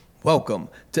Welcome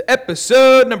to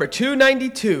episode number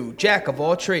 292, Jack of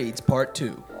All Trades, Part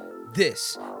 2.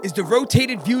 This is the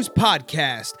Rotated Views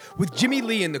podcast with Jimmy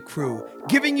Lee and the crew,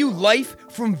 giving you life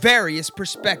from various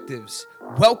perspectives.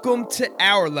 Welcome to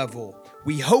our level.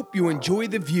 We hope you enjoy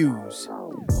the views.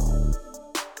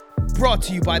 Brought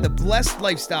to you by the Blessed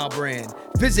Lifestyle brand.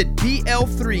 Visit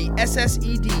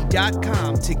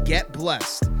BL3SSED.com to get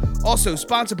blessed. Also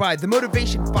sponsored by The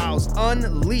Motivation Files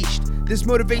Unleashed. This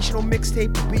motivational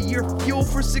mixtape will be your fuel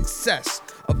for success.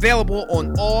 Available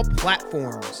on all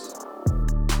platforms.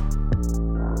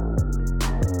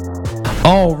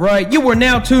 All right, you are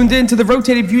now tuned in to the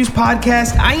Rotated Views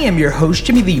podcast. I am your host,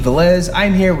 Jimmy Lee Velez.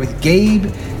 I'm here with Gabe,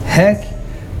 Heck,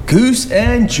 Goose,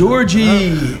 and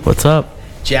Georgie. What's up?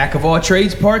 Jack of All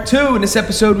Trades, Part 2. In this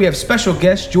episode, we have special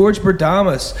guest George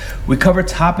Berdamus. We cover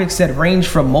topics that range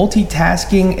from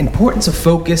multitasking, importance of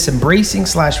focus,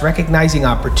 embracing/recognizing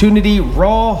opportunity,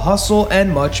 raw hustle,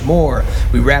 and much more.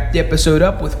 We wrap the episode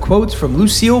up with quotes from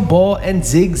Lucille Ball and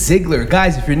Zig Ziglar.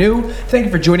 Guys, if you're new, thank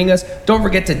you for joining us. Don't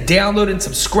forget to download and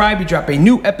subscribe. We drop a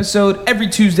new episode every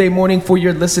Tuesday morning for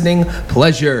your listening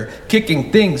pleasure.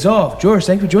 Kicking things off, George,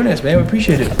 thank you for joining us, man. We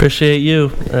appreciate it. Appreciate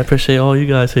you. I appreciate all you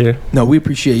guys here. No, we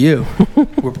appreciate you.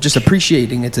 We're just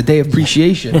appreciating. It's a day of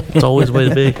appreciation. It's always the way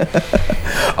to be.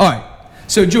 All right.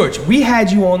 So, George, we had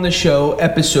you on the show,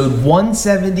 episode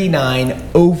 179,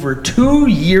 over 2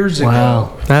 years ago.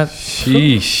 Wow.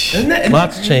 Sheesh. Isn't that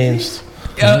Lots crazy? changed.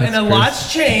 And a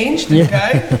lot's changed,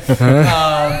 okay?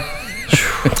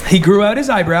 He grew out his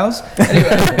eyebrows.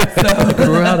 Anyway, so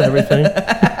Grew out everything.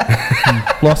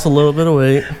 Lost a little bit of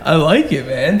weight. I like it,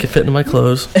 man. Can fit into my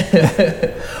clothes.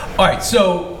 All right,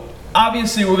 so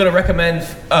obviously we're going to recommend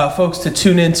folks to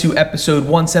tune into episode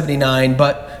 179,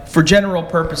 but for general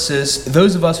purposes,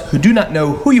 those of us who do not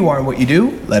know who you are and what you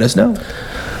do, let us know.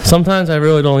 Sometimes I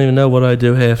really don't even know what I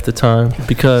do half the time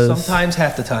because Sometimes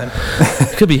half the time.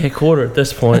 it could be headquartered at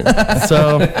this point.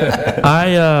 So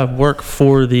I work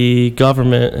for the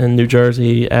government in New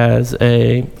Jersey as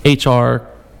a HR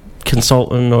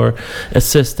consultant or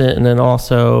assistant, and then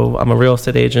also I'm a real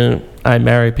estate agent. I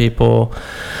marry people.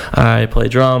 I play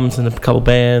drums in a couple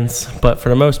bands, but for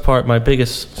the most part, for my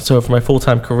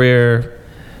full-time career,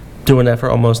 doing that for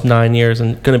almost 9 years,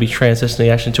 and going to be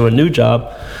transitioning actually to a new job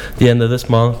at the end of this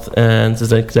month, and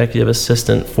as an executive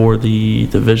assistant for the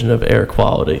Division of Air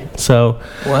Quality. So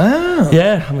Wow.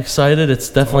 yeah, I'm excited. It's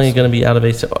definitely going to be out of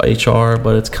HR,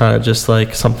 but it's kind of just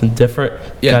like something different.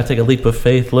 You Yeah. gotta take a leap of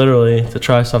faith, literally, to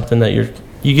try something that you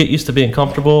get used to being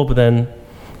comfortable, but then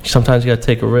sometimes you gotta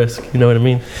take a risk. You know what I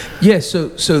mean? Yeah, so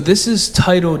this is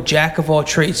titled Jack of All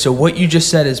Trades. So what you just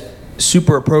said is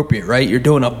super appropriate, right? You're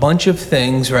doing a bunch of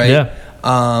things, right? Yeah.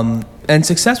 And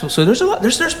successful. So there's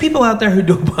there's people out there who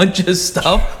do a bunch of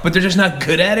stuff, but they're just not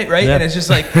good at it, right? Yeah. And it's just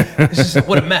like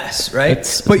what a mess, right?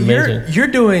 It's but amazing. you're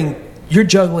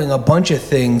juggling a bunch of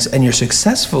things and you're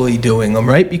successfully doing them,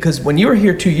 right? Because when you were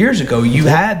here 2 years ago, you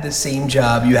had the same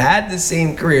job, you had the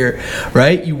same career,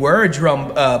 right? You were a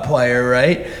drum player,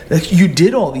 right? Like, you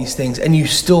did all these things and you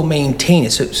still maintain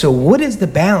it. So what is the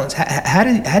balance? How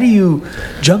do you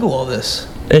juggle all this?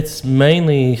 It's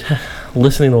mainly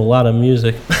listening to a lot of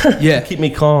music. Yeah. to keep me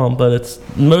calm, but it's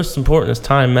most important is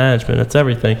time management. It's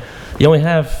everything. You only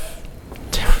have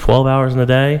 12 hours in a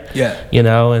day. Yeah. You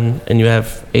know, and you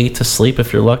have 8 to sleep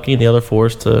if you're lucky, and the other 4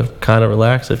 is to kind of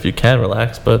relax if you can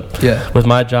relax. But Yeah. with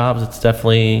my jobs, it's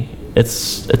definitely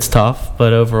it's tough,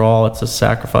 but overall it's a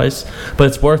sacrifice. But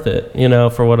it's worth it, you know,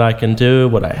 for what I can do,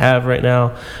 what I have right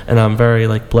now, and I'm very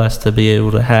blessed to be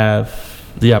able to have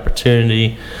the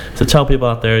opportunity to tell people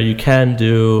out there you can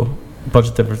do a bunch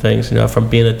of different things, you know, from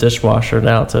being a dishwasher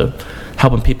now to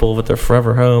helping people with their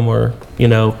forever home, or, you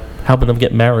know, helping them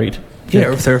get married. Yeah,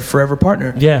 or if they're a forever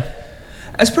partner. Yeah.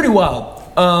 That's pretty wild.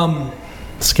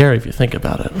 Scary if you think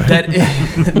about it. Right?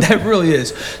 That really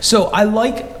is. So I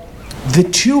like the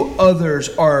two others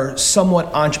are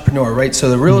somewhat entrepreneur, right? So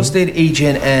the real estate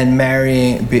agent and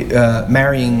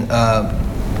marrying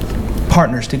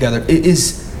partners together.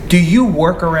 Do you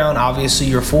work around obviously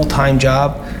your full-time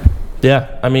job?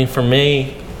 Yeah. I mean, for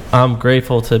me, I'm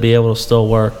grateful to be able to still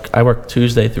work. I work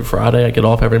Tuesday through Friday. I get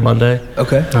off every Monday.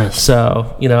 Okay. Nice.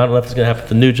 So, you know, I don't know if it's going to happen with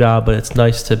the new job, but it's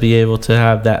nice to be able to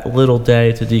have that little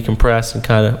day to decompress and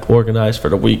kind of organize for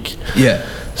the week. Yeah.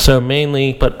 So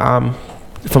mainly, but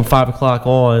from 5 o'clock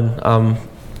on,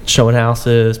 showing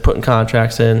houses, putting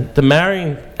contracts in. The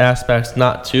marrying aspect's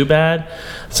not too bad.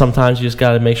 Sometimes you just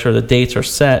got to make sure the dates are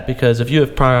set, because if you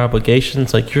have prior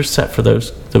obligations, you're set for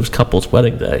those couples'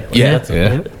 wedding day. Yeah.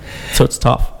 So it's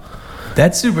tough.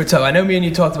 That's super tough. I know me and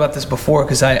you talked about this before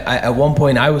because I at one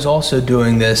point I was also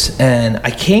doing this, and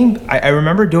I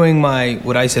remember doing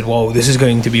what I said, whoa, this is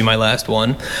going to be my last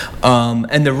one.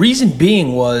 And the reason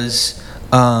being was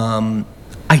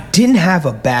I didn't have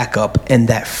a backup, and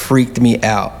that freaked me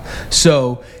out.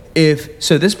 So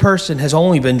this person has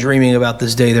only been dreaming about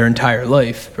this day their entire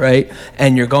life, right?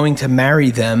 And you're going to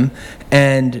marry them,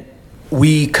 and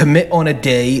we commit on a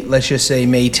day, let's just say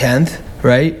May 10th,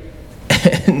 right?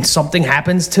 And something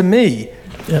happens to me.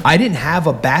 Yep. I didn't have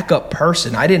a backup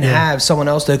person. I didn't have someone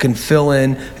else that can fill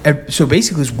in. So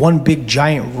basically, it's one big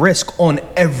giant risk on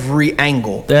every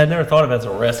angle. Yeah, I never thought of it as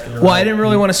a risk. Well, I didn't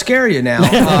really want to scare you now.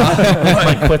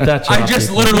 Like, quit that job, I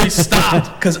just literally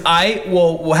stopped because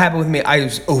what happened with me, I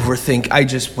was overthinking.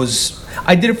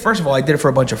 I did it, first of all, I did it for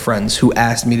a bunch of friends who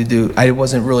asked me to do. I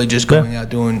wasn't really just going out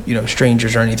doing,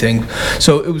 strangers or anything.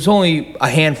 So it was only a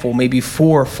handful, maybe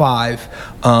 4 or 5.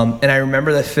 And I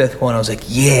remember the 5th one, I was like,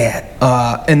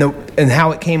 and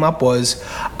how it came up was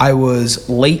I was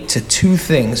late to 2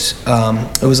 things.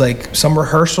 It was like some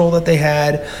rehearsal that they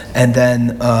had, and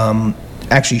then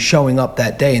actually showing up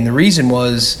that day. And the reason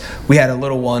was we had a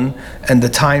little one, and the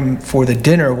time for the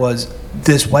dinner was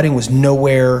this wedding was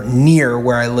nowhere near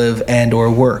where I live and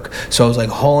or work. So I was like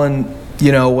hauling,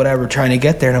 whatever, trying to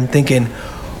get there. And I'm thinking,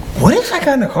 what if I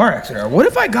got in a car accident? Or what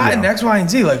if I got in X, Y, and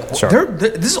Z? Like,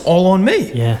 this is all on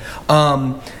me. Yeah.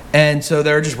 And so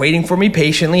they were just waiting for me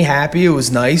patiently, happy. It was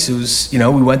nice. It was,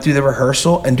 we went through the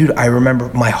rehearsal. And, dude, I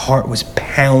remember my heart was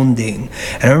pounding.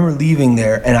 And I remember leaving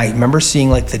there, and I remember seeing,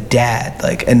 like, the dad,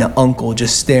 like, and the uncle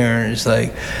just staring. It's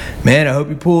like, man, I hope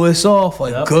you pull this off.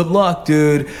 Like, good luck,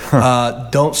 dude.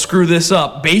 Don't screw this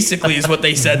up, basically, is what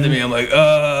they said to me. I'm like,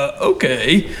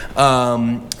 okay.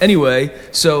 Anyway,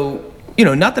 so,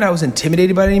 not that I was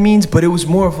intimidated by any means, but it was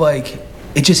more of like,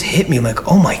 it just hit me like,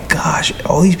 oh my gosh,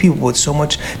 all these people with so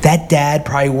much. That dad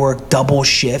probably worked double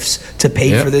shifts to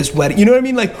pay for this wedding. You know what I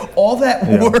mean? Like all that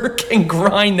work and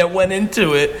grind that went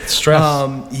into it. Stress.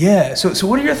 So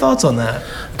what are your thoughts on that?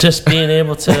 Just being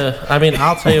able to,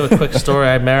 I'll tell you a quick story.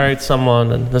 I married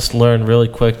someone, and just learned really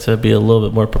quick to be a little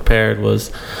bit more prepared.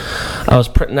 I was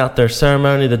printing out their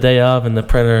ceremony the day of, and the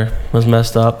printer was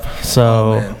messed up.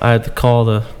 So I had to call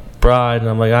the bride, and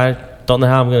I'm like, I don't know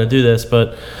how I'm going to do this,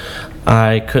 but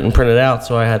I couldn't print it out,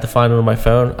 so I had to find it on my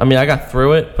phone. I got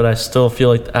through it, but I still feel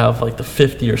like out of like the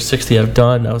 50 or 60 I've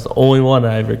done, that was the only one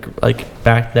I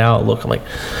back now look. I'm like,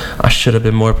 I should have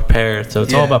been more prepared. So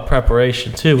it's all about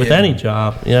preparation too with any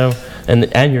job,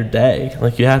 and your day.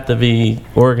 Like you have to be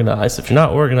organized. If you're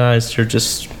not organized,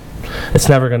 it's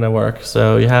never going to work.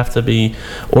 So you have to be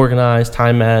organized,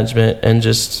 time management, and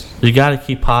you got to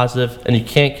keep positive, and you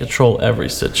can't control every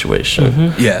situation.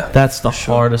 Mm-hmm. Yeah. That's the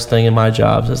hardest thing in my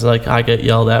jobs is like I get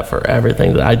yelled at for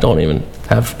everything that I don't even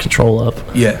have control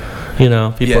of. Yeah.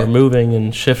 People are moving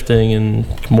and shifting,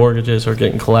 and mortgages are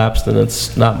getting collapsed, and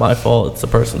it's not my fault. It's the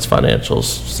person's financial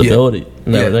stability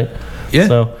and everything. Yeah.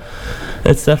 So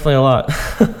it's definitely a lot.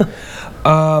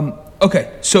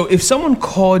 Okay. So if someone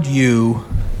called you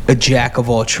a jack of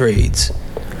all trades,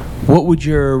 what would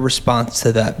your response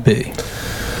to that be?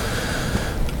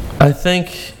 I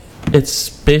think it's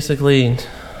basically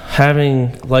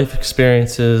having life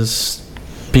experiences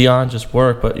beyond just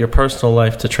work, but your personal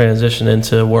life to transition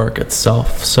into work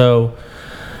itself. So,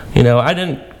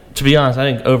 to be honest,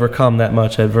 I didn't overcome that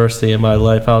much adversity in my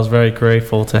life. I was very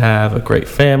grateful to have a great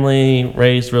family,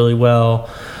 raised really well,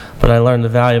 but I learned the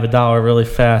value of $1 really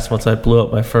fast once I blew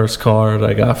up my first car that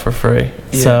I got for free.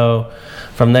 Yeah. So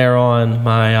from there on,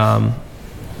 my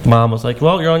mom was like,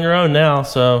 well, you're on your own now,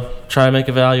 so try to make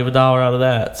a value of $1 out of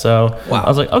that. So I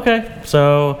was like, okay.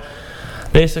 So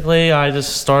basically, I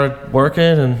just started working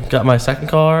and got my second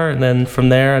car, and then from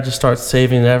there, I just started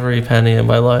saving every penny in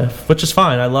my life, which is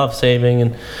fine. I love saving,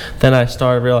 and then I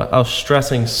started realizing I was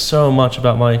stressing so much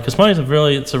about money, because money is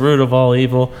it's a root of all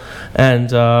evil,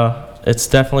 and it's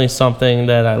definitely something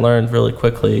that I learned really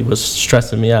quickly was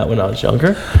stressing me out when I was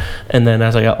younger. And then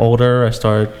as I got older, I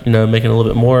started, making a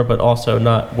little bit more, but also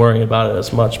not worrying about it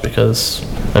as much because,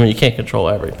 you can't control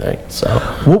everything. So,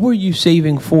 what were you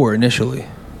saving for initially?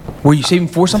 Were you saving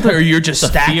for something, or you're just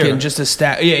stacking, just a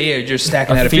stack? Yeah, just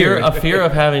stacking out of fear. A fear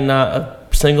of having not a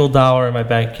single dollar in my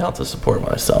bank account to support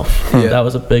myself. Yeah. That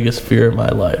was the biggest fear of my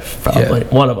life, probably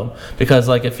one of them. Because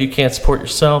if you can't support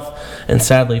yourself, and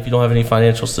sadly, if you don't have any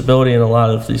financial stability in a lot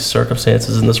of these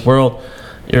circumstances in this world,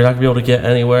 you're not going to be able to get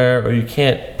anywhere, or you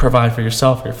can't provide for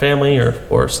yourself or your family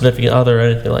or significant other or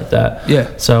anything like that.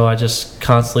 Yeah. So I just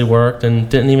constantly worked and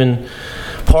didn't even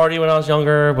party when I was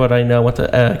younger, but I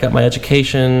got my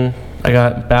education. I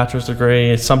got a bachelor's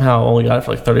degree. Somehow only got it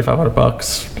for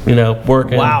 $3,500.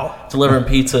 Working. Wow. delivering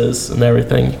pizzas and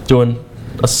everything, doing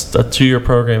a 2-year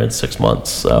program in 6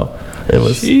 months. So it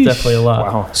was definitely a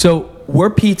lot. Wow. So we're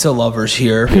pizza lovers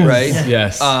here, right?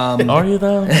 Yes. Are you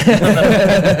though?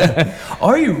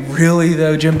 Are you really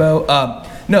though, Jimbo?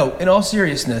 No. In all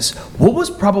seriousness, what was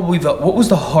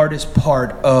the hardest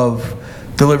part of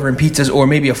delivering pizzas, or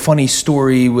maybe a funny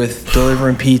story with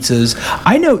delivering pizzas?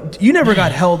 I know you never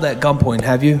got held at gunpoint,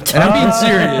 have you? And I'm being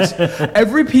serious.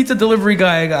 Every pizza delivery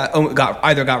guy I got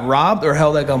either got robbed or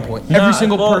held at gunpoint. Every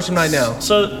single person I know.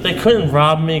 So they couldn't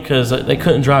rob me because they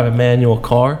couldn't drive a manual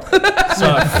car. So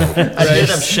I hear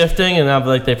them shifting, and I'm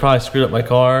like, they probably screwed up my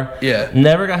car. Yeah.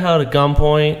 Never got held at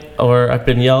gunpoint, or I've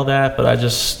been yelled at, but I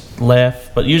just laugh.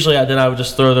 But usually I would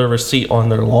just throw their receipt on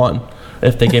their lawn.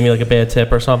 If they gave me like a bad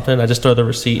tip or something, I just throw the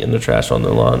receipt in the trash on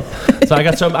their lawn. So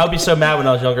I would be so mad when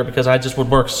I was younger because I just would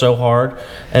work so hard,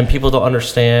 and people don't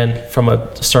understand from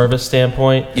a service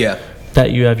standpoint. Yeah.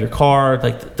 That you have your car,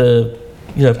 like the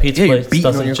pizza you're place beating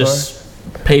on doesn't your just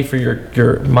pay for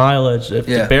your mileage. It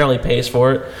barely pays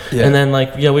for it. Yeah. And then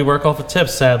we work off of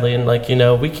tips, sadly, and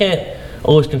we can't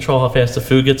always control how fast the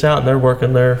food gets out, and they're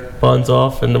working their buns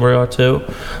off, and we are too.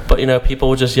 But people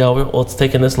would just yell, well, it's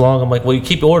taking this long. I'm like, well, you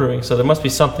keep ordering, so there must be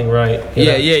something right.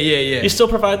 Yeah. You still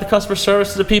provide the customer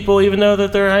service to the people even though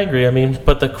that they're angry. I mean,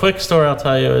 but the quick story I'll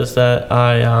tell you is that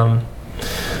I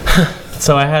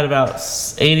so I had about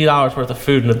 $80 worth of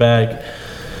food in the bag,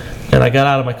 and I got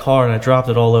out of my car and I dropped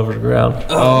it all over the ground.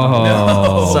 Oh,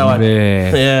 no. So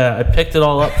man. I picked it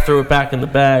all up, threw it back in the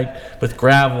bag with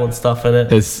gravel and stuff in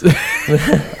it.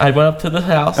 I went up to the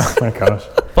house. Oh my gosh.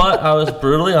 But I was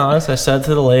brutally honest. I said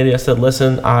to the lady,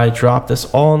 listen, I dropped this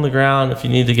all on the ground. If you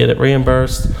need to get it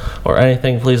reimbursed or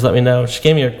anything, please let me know. She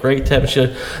gave me a great tip. And she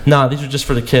said, nah, these are just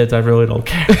for the kids. I really don't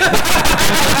care.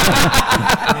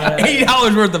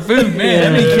 $80 worth of food, man.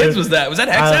 How many kids was that? Was that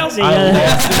Hex House?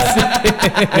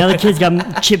 The other kids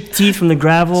got chipped teeth from the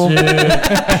gravel. Dude,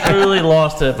 truly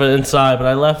lost it, but inside. But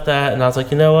I left that, and I was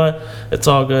like, you know what? It's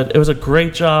all good. It was a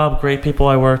great job, great people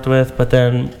I worked with. But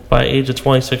then by age of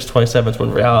 26, 27 is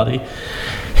when reality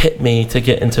hit me to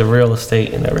get into real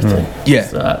estate and everything. Yeah.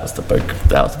 So that was the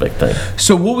big thing.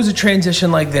 So what was the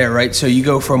transition like there, right? So you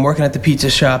go from working at the pizza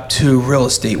shop to real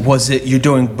estate. Was it you're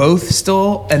doing both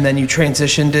still, and then you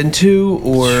transitioned into,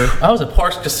 or? I was at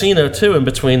Parks Casino too in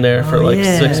between there for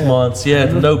 6 months. Yeah,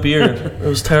 no beard. It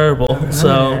was terrible.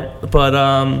 So, but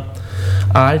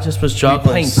I just was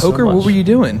juggling. Were you playing poker? What were you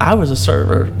doing? I was a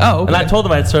server. Oh, okay. And I told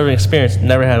them I had serving experience.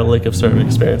 Never had a lick of serving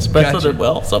experience, but I did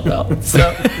well somehow.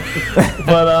 So,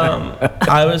 but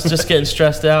I was just getting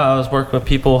stressed out. I was working with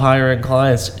people, hiring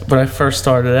clients when I first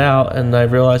started out, and I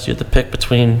realized you had to pick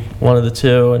between one of the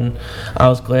two. And I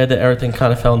was glad that everything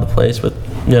kind of fell into place with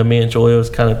me and Julia was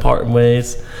kind of parting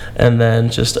ways, and then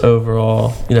just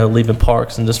overall leaving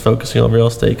Parks and just focusing on real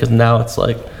estate, because now it's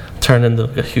like turned into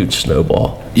a huge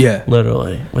snowball. Yeah.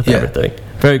 Literally with everything.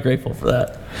 Very grateful for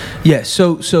that. Yeah.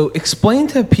 So explain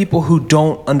to people who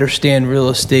don't understand real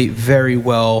estate very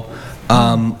well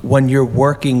when you're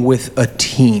working with a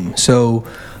team. So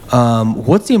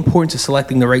what's the importance of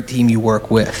selecting the right team you work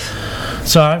with?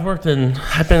 So I've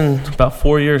been about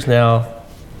 4 years now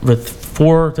with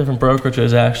 4 different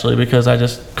brokerages actually, because I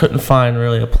just couldn't find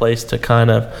really a place to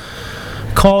kind of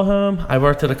call home. I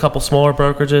worked at a couple smaller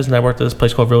brokerages, and I worked at this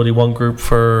place called Realty One Group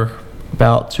for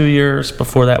about 2 years.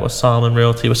 Before that was Solomon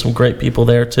Realty with some great people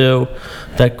there too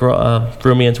that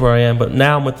grew me into where I am. But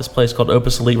now I'm with this place called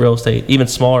Opus Elite Real Estate, even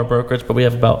smaller brokerage, but we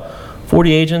have about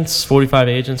 45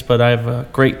 agents, but I have a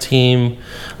great team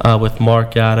with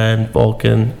Mark Yada and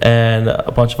Vulcan and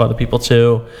a bunch of other people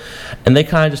too. And they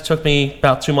kind of just took me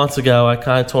about 2 months ago. I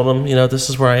kind of told them, this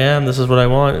is where I am, this is what I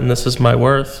want, and this is my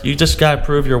worth. You just got to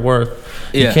prove your worth.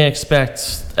 Yeah. You can't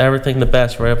expect everything the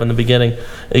best right up in the beginning.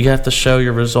 You have to show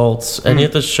your results, and you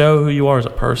have to show who you are as a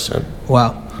person.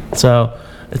 Wow. So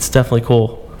it's definitely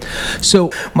cool.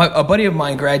 So a buddy of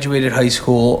mine graduated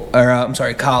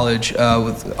college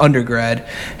with undergrad,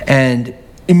 and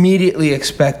immediately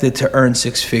expected to earn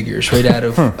 6 figures right out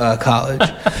of college.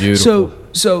 Beautiful.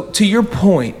 So to your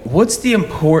point, what's the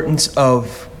importance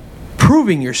of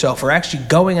proving yourself, or actually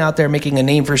going out there, making a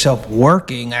name for yourself,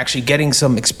 working, actually getting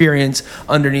some experience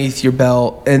underneath your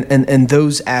belt, and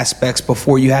those aspects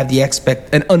before you have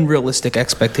an unrealistic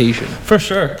expectation? For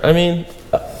sure. I mean,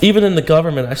 even in the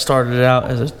government, I started out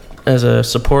as a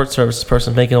support services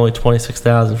person making only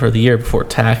 $26,000 for the year before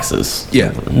taxes.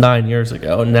 Yeah. 9 years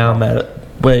ago, and now I'm at a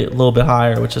little bit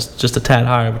higher, which is just a tad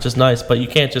higher, which is nice, but you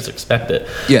can't just expect it.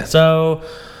 Yeah. So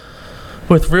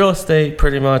with real estate,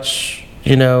 pretty much,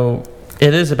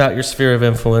 it is about your sphere of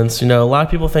influence. You know, a lot of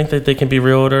people think that they can be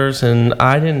realtors, and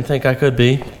I didn't think I could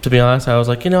be, to be honest. I was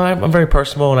like, you know, I'm very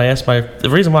personable, and I asked the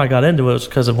reason why I got into it was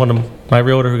because of one of my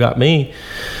realtor who got me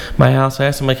my house. I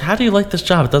asked him, like, how do you like this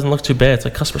job? It doesn't look too bad. It's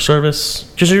like customer service.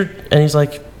 And he's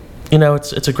like, you know,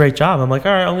 it's a great job. I'm like,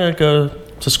 all right, I'm going to go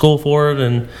to school for it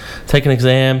and take an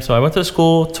exam. So I went to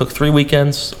school, took 3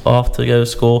 weekends off to go to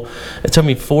school. It took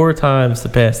me 4 times to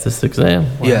pass this exam.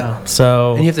 Yeah.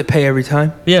 So And you have to pay every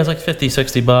time? yeah, it was like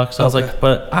 $50-$60. I was Okay. like,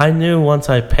 but I knew once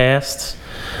I passed,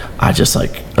 I just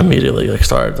like immediately like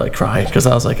started like crying because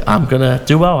I was like, I'm gonna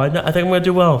do well. I think I'm gonna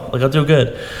do well. Like I'll do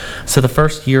good. So the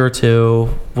first year or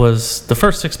two was the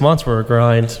first 6 months were a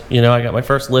grind. You know, I got my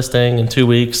first listing in 2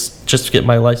 weeks just to get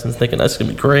my license, thinking that's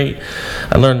gonna be great.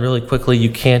 I learned really quickly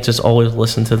you can't just always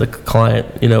listen to the client,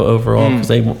 you know, overall because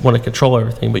they want to control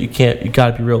everything, but you can't. You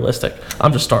got to be realistic.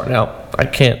 I'm just starting out. I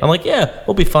can't. I'm like, yeah,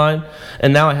 we'll be fine.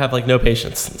 And now I have like no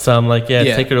patience. So I'm like, yeah,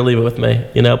 take it or leave it with me,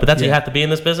 you know. But that's what you have to be in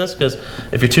this business because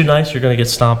if you're too nice, you're gonna get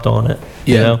stomped on it.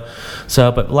 You know.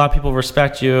 So, but a lot of people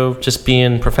respect you just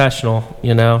being professional,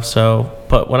 you know. So,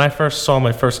 but when I first saw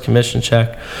my first commission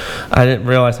check, I didn't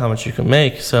realize how much you could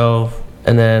make. So,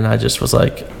 and then I just was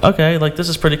like, okay, like this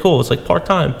is pretty cool. It's like part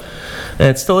time, and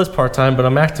it still is part time, but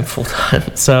I'm acting full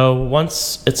time. So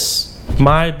once it's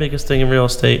my biggest thing in real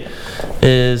estate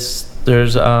is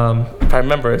there's if I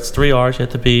remember it's 3 R's. You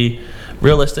have to be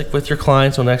realistic with your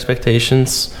clients on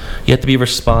expectations. You have to be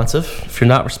responsive. If you're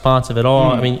not responsive at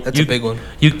all, I mean, That's a big one.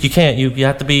 You can't. You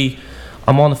have to be.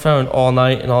 I'm on the phone all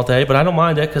night and all day, but I don't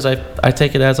mind it because I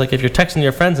take it as like if you're texting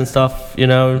your friends and stuff, you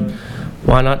know,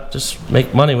 why not just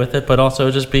make money with it, but also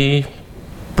just be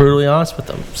brutally honest with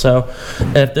them. So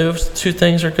if those 2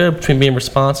 things are good, between being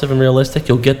responsive and realistic,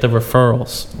 you'll get the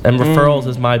referrals, and referrals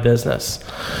is my business.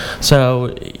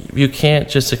 So you can't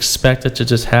just expect it to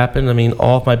just happen. I mean,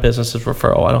 all of my business is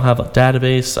referral. I don't have a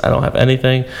database. I don't have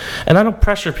anything, and I don't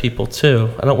pressure people too.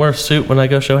 I don't wear a suit when I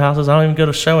go show houses. I don't even go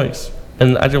to showings,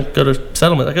 and I don't go to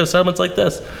settlements. I go to settlements like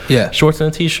this, shorts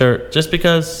and a t-shirt, just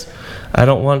because I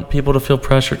don't want people to feel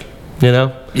pressured. You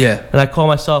know? Yeah. And I call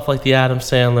myself like the Adam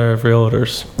Sandler of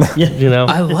realtors. You know?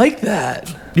 I like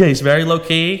that. Yeah, he's very low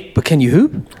key. But can you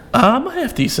hoop? I'm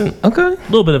half decent. Okay. A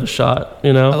little bit of a shot,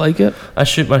 you know? I like it. I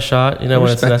shoot my shot, you know,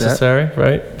 when it's necessary,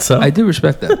 right? So I do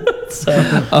respect that.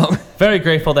 So very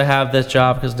grateful to have this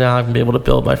job because now I'm going to be able to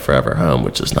build my forever home,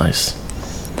 which is nice.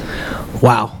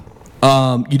 Wow.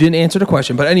 You didn't answer the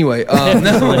question, but anyway. No,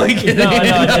 I didn't.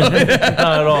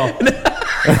 Not at all.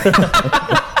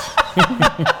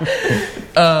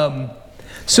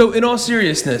 So in all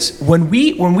seriousness, when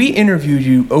we interviewed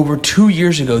you over 2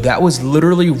 years ago, that was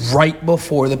literally right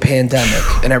before the pandemic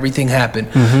and everything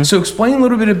happened. So explain a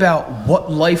little bit about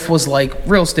what life was like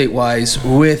real estate wise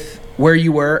with where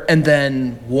you were, and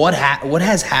then what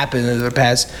has happened in the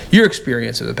past, your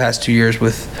experience of the past 2 years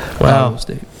with real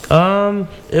estate.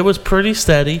 It was pretty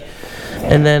steady.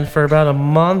 And then for about a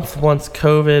month, once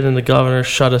COVID and the governor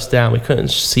shut us down, we couldn't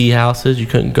see houses. You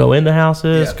couldn't go into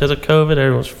houses because of COVID.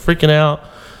 Everyone was freaking out.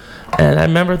 And I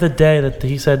remember the day that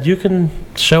he said, you can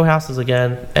show houses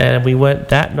again. And we went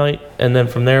that night. And then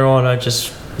from there on,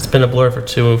 it's been a blur for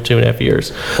 2.5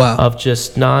 years of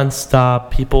just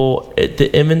nonstop people. The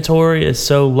inventory is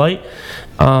so light.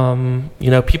 You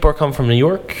know, people are coming from New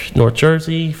York, North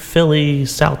Jersey, Philly,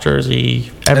 South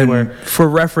Jersey, everywhere. And for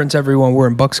reference, everyone, we're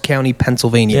in Bucks County,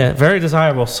 Pennsylvania. Yeah, very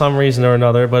desirable, some reason or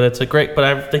another. But but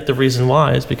I think the reason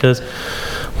why is because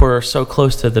we're so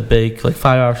close to the big, like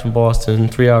 5 hours from Boston,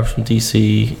 3 hours from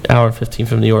DC, hour and 15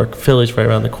 from New York. Philly's right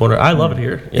around the corner. I love it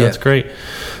here. You know, it's great.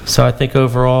 So I think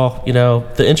overall, you know,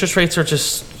 the interest rates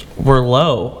were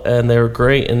low and they were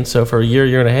great, and so for a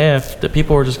year and a half, the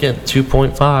people were just getting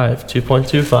 2.5,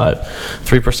 2.25,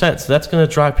 3%. So that's going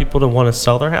to drive people to want to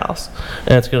sell their house,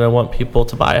 and it's going to want people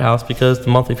to buy a house because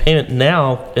the monthly payment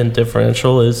now in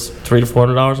differential is $300 to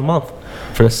 $400 a month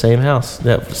for the same house,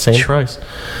 that same price.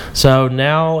 So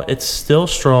now it's still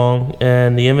strong,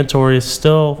 and the inventory is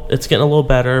it's getting a little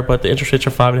better, but the interest rates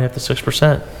are 5.5% to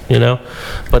 6%, you know.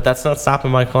 But that's not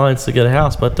stopping my clients to get a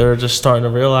house, but they're just starting to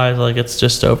realize like it's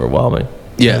just overwhelming.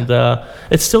 Yeah. And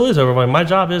it still is overwhelming. My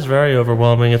job is very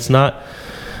overwhelming. It's not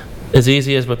as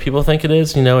easy as what people think it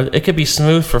is. You know, it could be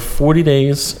smooth for 40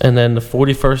 days, and then the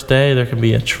 41st day there can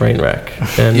be a train wreck,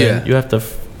 and then you have to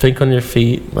think on your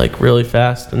feet like really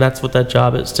fast. And that's what that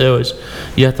job is too, is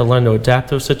you have to learn to adapt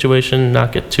to a situation,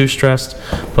 not get too stressed,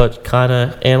 but kind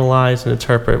of analyze and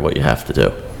interpret what you have to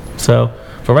do. So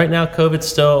for right now, COVID's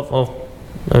still,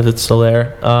 it's still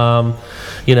there.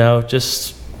 You know,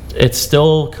 just it's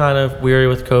still kind of weary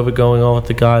with COVID going on with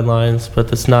the guidelines,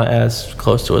 but it's not as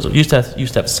close to it. Used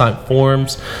to have signed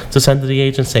forms to send to the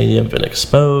agent saying you haven't been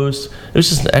exposed. It was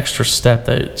just an extra step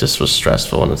that just was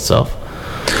stressful in itself.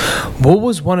 What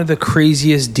was one of the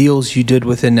craziest deals you did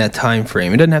within that time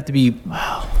frame? It doesn't have to be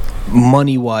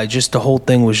money-wise. Just the whole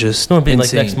thing was just It's going to be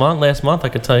insane. like last month, I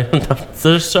could tell you.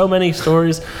 There's so many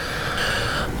stories.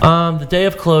 The day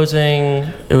of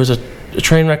closing, it was a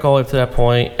train wreck all the way up to that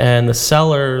point, and the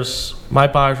sellers, my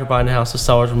buyers were buying the house, the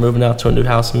sellers were moving out to a new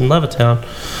house in Levittown,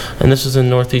 and this was in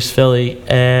Northeast Philly,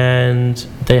 and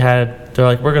they're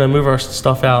like, we're going to move our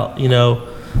stuff out,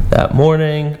 that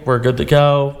morning, we're good to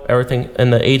go, everything,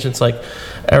 and the agent's like,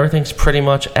 everything's pretty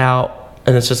much out,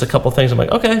 and it's just a couple things. I'm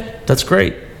like, okay, that's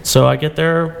great. So I get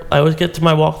there, I always get to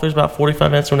my walkthroughs about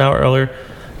 45 minutes to an hour earlier.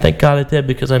 Thank God I did,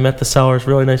 because I met the sellers,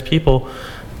 really nice people.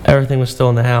 Everything was still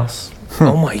in the house.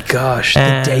 Oh my gosh!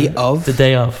 And the day of. The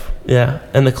day of, yeah.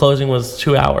 And the closing was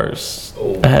 2 hours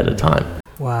ahead of time.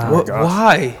 Wow.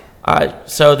 Why?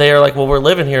 So they are like, well, we're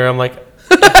living here. I'm like,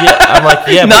 yeah. I'm like,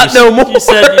 yeah. Not no more. You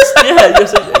said,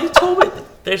 you told me.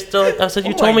 They're still. I said,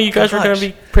 you told me you guys were going to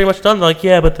be pretty much done. They're like,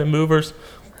 yeah, but the movers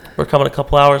were coming a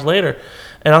couple hours later.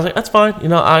 And I was like, that's fine.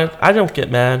 I don't get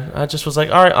mad. I just was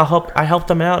like, all right, I helped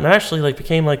them out, and I actually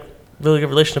became really good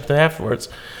relationship with them afterwards.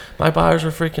 My buyers were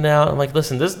freaking out. I'm like,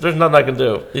 listen, there's nothing I can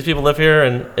do. These people live here,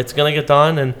 and it's gonna get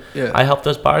done. And I helped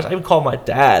those buyers. I even called my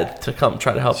dad to come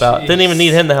try to help out. Didn't even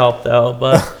need him to help though.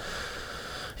 But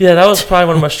yeah, that was probably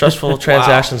one of my stressful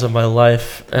transactions of my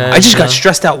life. And, I just got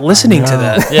stressed out listening to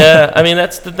that. Yeah, I mean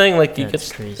that's the thing.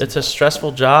 Crazy. It's a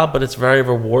stressful job, but it's very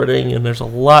rewarding, and there's a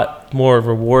lot more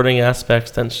rewarding aspects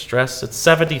than stress. It's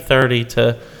 70-30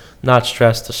 to not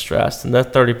stress to stress, and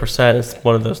that 30% is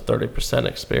one of those 30%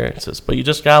 experiences. But you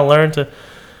just gotta learn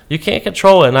you can't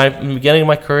control it. And in the beginning of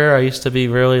my career, I used to be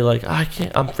really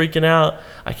I'm freaking out,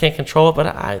 I can't control it.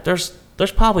 But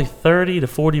there's probably 30 to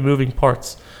 40 moving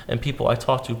parts and people I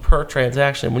talk to per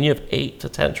transaction. When you have 8 to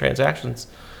 10 transactions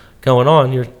going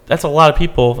on, that's a lot of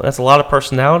people. That's a lot of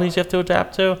personalities you have to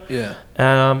adapt to. Yeah.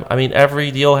 I mean, every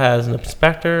deal has an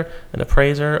inspector, an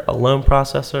appraiser, a loan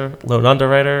processor, loan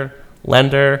underwriter,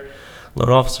 lender, loan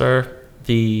officer,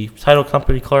 the title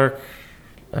company clerk,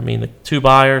 the 2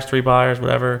 buyers, 3 buyers,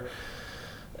 whatever,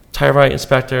 title right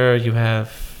inspector.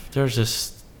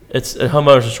 It's a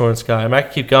homeowner's insurance guy. I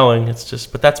could keep going.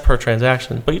 But that's per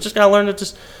transaction. But you just gotta learn to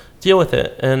just deal with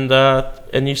it,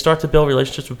 and you start to build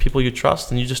relationships with people you trust,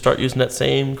 and you just start using that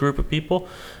same group of people,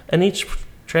 and each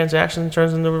transaction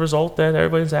turns into a result that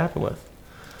everybody's happy with.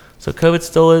 So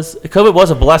COVID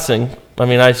was a blessing.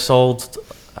 I sold,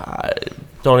 I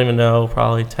don't even know,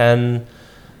 probably 10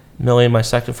 million my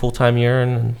second full-time year,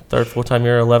 and third full-time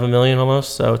year 11 million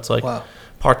almost. So it's Wow.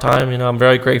 part-time. I'm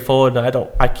very grateful, and I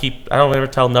don't ever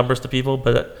tell numbers to people,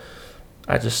 but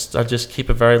I just keep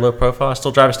a very low profile. I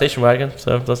still drive a station wagon,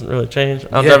 so it doesn't really change. I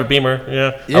don't drive a Beamer.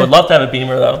 Yeah. I would love to have a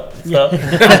Beamer though. So.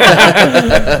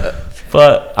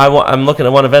 But I'm looking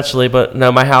at one eventually. But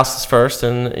no, my house is first,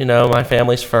 and my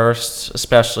family's first,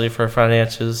 especially for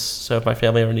finances. So if my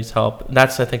family ever needs help,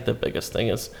 that's I think the biggest thing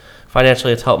is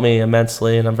financially. It's helped me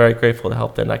immensely, and I'm very grateful to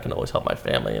help. Then I can always help my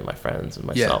family and my friends and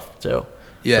myself too.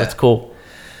 Yeah, so it's cool.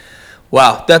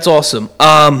 Wow, that's awesome.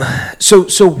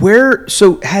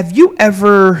 So have you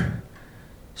ever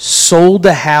sold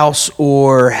a house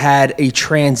or had a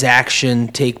transaction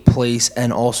take place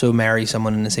and also marry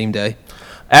someone in the same day?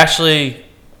 Actually,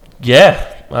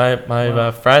 yeah.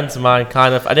 My friends of mine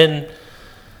I did.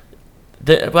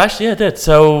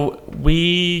 So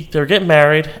they were getting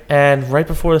married, and right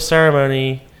before the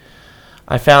ceremony,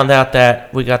 I found out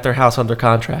that we got their house under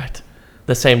contract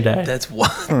the same day. That's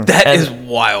wild. That is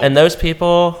wild. And those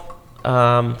people,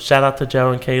 shout out to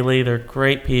Joe and Kaylee, they're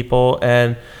great people,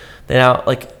 and they now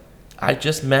I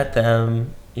just met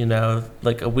them,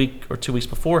 a week or 2 weeks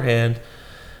beforehand,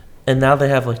 and now they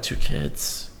have 2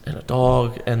 kids and a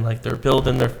dog, and they're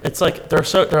building their. It's we're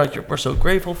so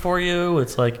grateful for you.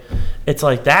 It's like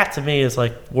that to me is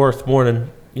worth more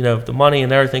than the money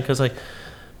and everything, because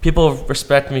people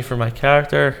respect me for my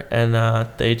character, and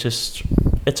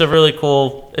it's a really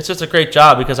cool. It's just a great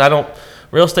job, because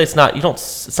real estate's not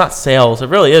it's not sales. It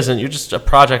really isn't. You're just a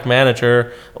project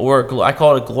manager, or I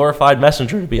call it a glorified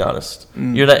messenger, to be honest.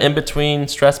 You're that in between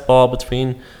stress ball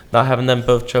between not having them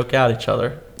both choke out each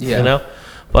other. Yeah.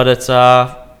 But it's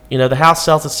the house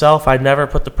sells itself. I never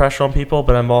put the pressure on people,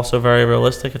 but I'm also very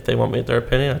realistic. If they want me their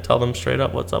opinion, I tell them straight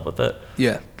up what's up with it.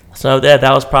 Yeah. So yeah,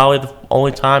 that was probably the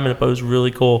only time, and it was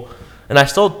really cool. And I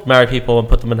still marry people and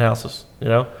put them in houses.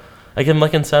 I give them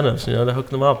incentives, to hook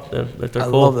them up. They're cool. I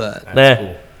love that.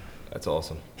 Yeah. That's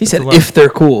awesome. He said, a lot. if they're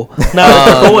cool. No,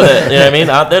 they're cool with it. You know what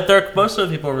I mean? Most of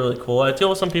the people are really cool. I deal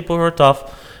with some people who are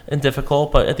tough and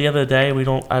difficult, but at the end of the day,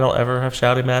 I don't ever have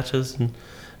shouting matches, and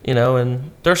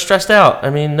and they're stressed out. I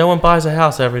mean, no one buys a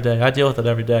house every day. I deal with it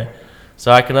every day,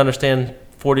 so I can understand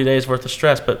 40 days worth of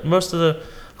stress. But most of the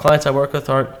clients I work with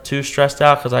aren't too stressed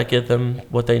out because I give them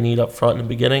what they need up front in the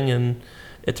beginning, and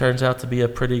it turns out to be a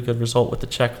pretty good result with the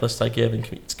checklist I give. And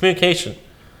it's communication.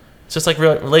 It's just like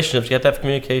relationships. You have to have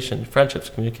communication. Friendships,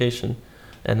 communication.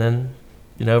 And then,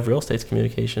 real estate's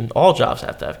communication. All jobs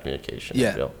have to have communication. Yeah.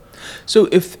 I feel. So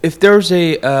if there's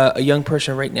a young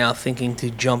person right now thinking to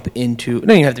jump into,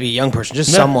 no, you have to be a young person,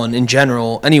 just someone in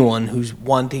general, anyone who's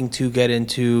wanting to get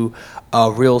into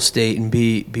real estate and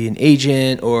be an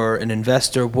agent or an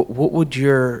investor, what would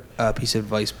your piece of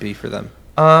advice be for them?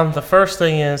 The first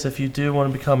thing is, if you do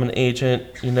want to become an agent,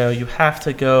 you have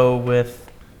to go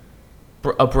with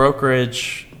a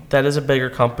brokerage that is a bigger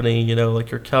company,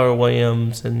 like your Keller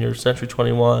Williams and your Century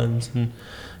 21s. And,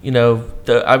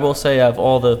 I will say, of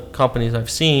all the companies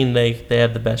I've seen, they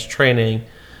have the best training.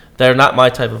 They're not my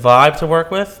type of vibe to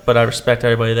work with, but I respect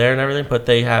everybody there and everything. But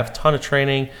they have a ton of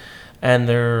training, and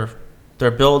they're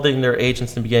building their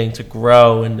agents and beginning to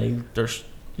grow, and they're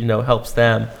helps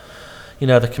them.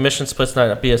 The commission split's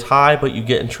not be as high, but you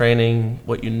get in training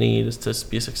what you need is to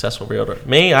be a successful realtor.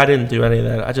 Me, I didn't do any of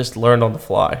that. I just learned on the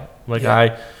fly.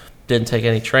 I didn't take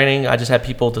any training. I just had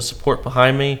people to support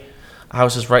behind me. I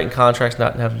was just writing contracts,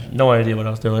 not having no idea what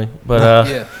I was doing.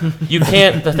 But you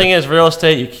can't. The thing is, real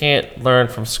estate, you can't learn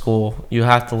from school. You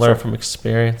have to learn from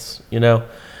experience. You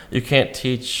can't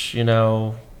teach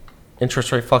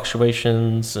interest rate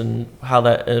fluctuations and how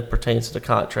that it pertains to the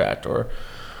contract, or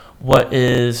what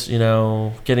is,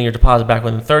 getting your deposit back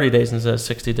within 30 days instead of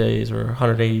 60 days or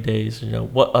 180 days.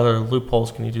 What other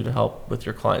loopholes can you do to help with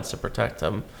your clients to protect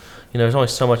them? There's only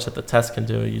so much that the test can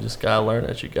do. You just got to learn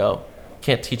as you go. You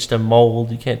can't teach them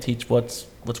mold. You can't teach what's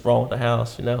wrong with the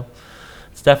house,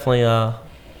 It's definitely, I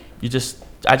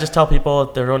just tell people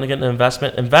if they're going to get an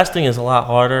investment, investing is a lot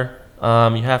harder. You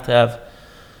want to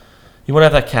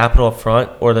have that capital up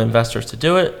front or the investors to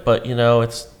do it, but,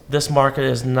 this market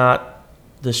is not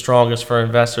the strongest for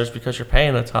investors because you're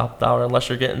paying a top dollar unless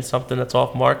you're getting something that's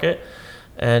off market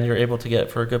and you're able to get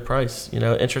it for a good price.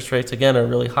 Interest rates, again, are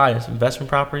really high. As investment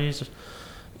properties, some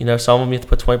of them you have to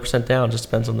put 20% down. It just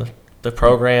depends on the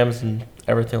programs and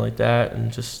everything like that.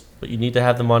 But you need to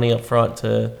have the money up front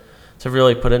to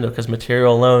really put into it, because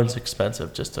material alone is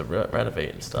expensive just to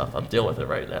renovate and stuff. I'm dealing with it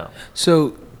right now.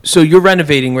 So you're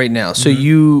renovating right now. So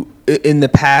you, in the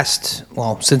past,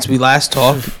 since we last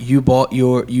talked,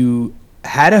 you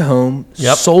had a home,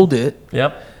 sold it,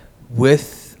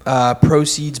 with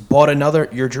proceeds,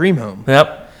 bought your dream home.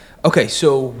 Yep. Okay,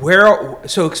 so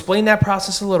explain that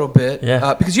process a little bit.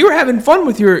 Yeah. Because you were having fun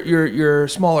with your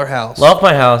smaller house. Love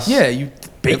my house. Yeah, you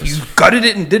gutted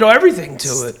it and did everything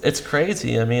to it. It's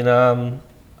crazy. I mean,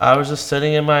 I was just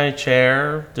sitting in my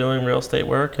chair doing real estate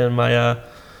work, and my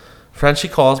friend, she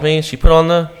calls me. She put on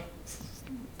the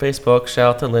Facebook,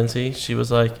 shout out to Lindsay. She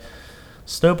was like,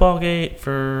 Snowball Gate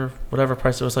for whatever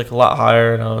price, it was like a lot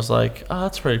higher, and I was like, oh,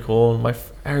 that's pretty cool. And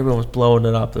everyone was blowing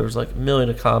it up. There was like a million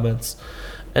of comments,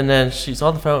 and then she's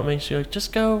on the phone with me. She's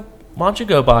like, why don't you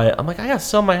go buy it? I'm like, I gotta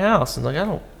sell my house, and I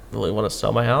don't really want to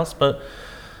sell my house, but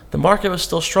the market was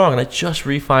still strong, and I just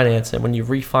refinanced it. When you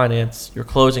refinance, your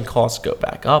closing costs go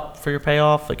back up for your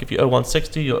payoff. Like if you owe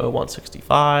 160, you owe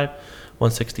 165,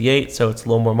 168, so it's a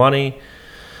little more money.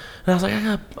 And I was like,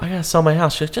 I gotta sell my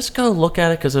house. She's like, just go look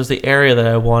at it, because it was the area that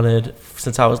I wanted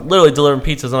since I was literally delivering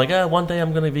pizzas. I'm like, one day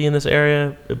I'm gonna be in this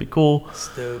area. It'd be cool.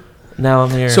 Stupid. Now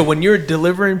I'm here. So when you're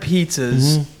delivering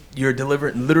pizzas, you're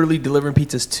literally delivering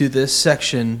pizzas to this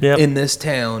section in this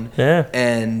town. Yeah.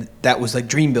 And that was like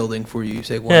dream building for you. You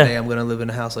say, one day I'm gonna live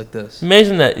in a house like this.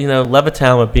 Amazing that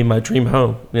Levittown would be my dream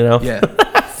home. Yeah.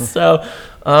 So,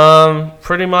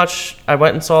 pretty much, I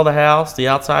went and saw the house. The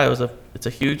outside it's a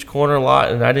huge corner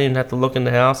lot, and I didn't even have to look in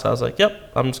the house. I was like,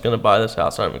 yep, I'm just going to buy this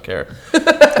house. I don't even care.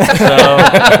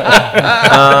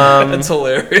 That's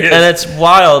hilarious. And it's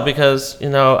wild because,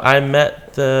 I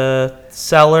met the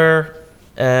seller,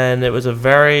 and it was a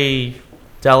very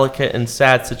delicate and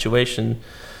sad situation.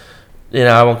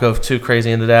 I won't go too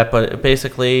crazy into that, but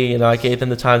basically, I gave them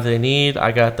the time that they need.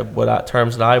 I got the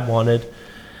terms that I wanted.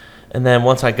 And then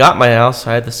once I got my house,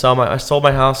 I sold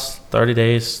my house 30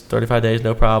 days, 35 days,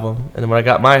 no problem. And then when I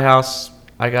got my house,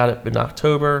 I got it in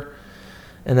October.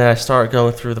 And then I started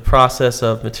going through the process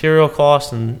of material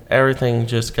costs, and everything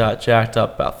just got jacked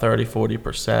up about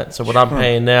 30-40%. So what I'm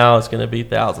paying now is going to be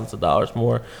thousands of dollars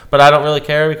more. But I don't really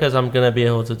care because I'm going to be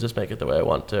able to just make it the way I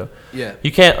want to. Yeah.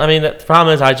 You can't, I mean, the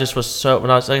problem is I just was so, when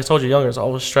I was, like I told you younger, I was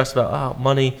always stressed about,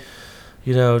 money,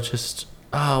 just,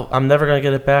 I'm never going to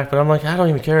get it back. But I'm like, I don't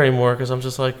even care anymore because I'm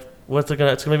just like, it's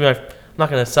going to be I'm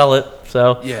not going to sell it.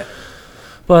 So. Yeah.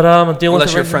 But I'm dealing with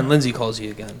Unless your friend Lindsay calls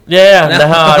you again. Yeah, no.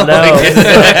 I'm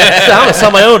gonna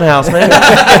sell my own house, man.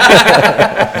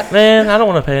 Man, I don't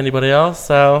want to pay anybody else.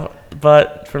 So,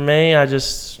 but for me,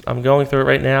 I'm going through it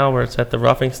right now, where it's at the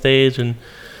roughing stage, and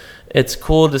it's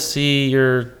cool to see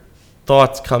your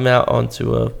thoughts come out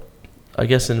onto I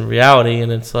guess in reality,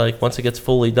 and it's like once it gets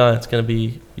fully done, it's gonna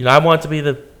be, I want it to be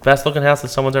the best looking house that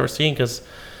someone's ever seen, because.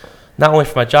 Not only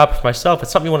for my job, but for myself,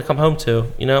 it's something you want to come home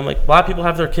to. I'm like, a lot of people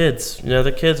have their kids.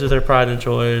 Their kids are their pride and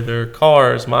joy, their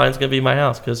cars. Mine's going to be my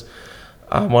house, because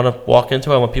I want to walk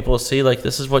into it. I want people to see, like,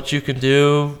 this is what you can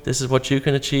do. This is what you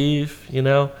can achieve,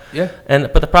 Yeah.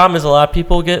 But the problem is a lot of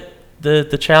people get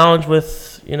the challenge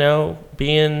with,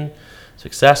 being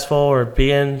successful or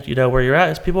being, where you're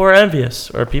at, is people are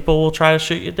envious, or people will try to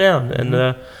shoot you down. And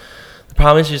the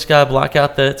problem is you just got to block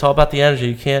out it's all about the energy.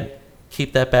 You can't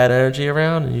keep that bad energy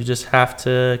around, and you just have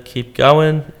to keep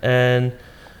going and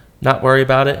not worry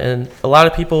about it. And a lot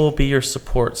of people will be your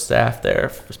support staff there,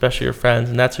 especially your friends,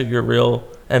 and that's who your real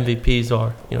MVPs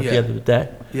are, at the end of the day.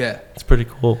 Yeah. It's pretty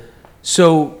cool.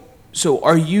 So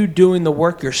are you doing the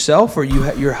work yourself, or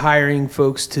you're hiring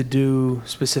folks to do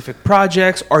specific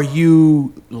projects? Are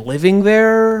you living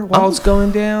there while it's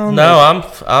going down? No,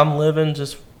 I'm living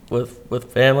just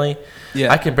with family.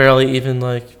 Yeah. I can barely even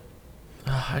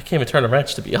I can't even turn a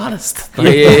wrench, to be honest.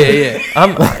 Yeah.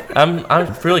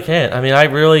 I really can't. I mean, I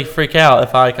really freak out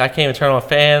if I can't even turn on a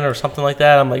fan or something like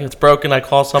that. I'm like, it's broken. I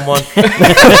call someone.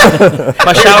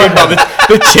 My shower,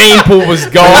 the chain pool was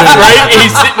gone, right?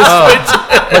 He's sitting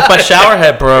like my shower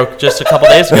head broke just a couple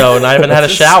days ago, and I haven't had a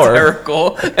shower.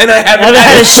 Hysterical. And I haven't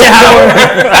had a shower.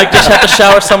 I just have to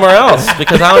shower somewhere else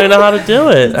because I don't even know how to do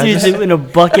it. Dude's in a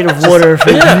bucket of water.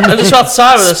 I'm just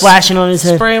outside with splashing on his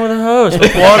head, spraying with a hose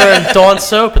with water and Dawn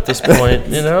soap at this point,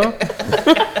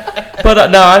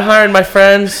 But no, I hired my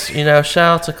friends, shout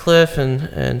out to Cliff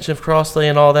and Jim Crossley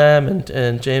and all them,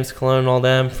 and James Cologne and all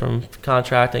them from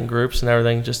contracting groups and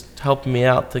everything, just helping me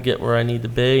out to get where I need to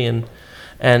be, and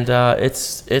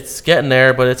it's getting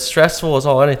there, but it's stressful as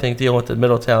all anything dealing with the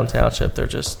Middletown Township. They're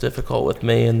just difficult with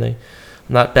me, and I'm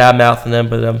not bad mouthing them,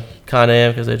 but I'm kind of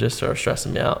am because they just are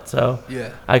stressing me out. So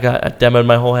yeah, I demoed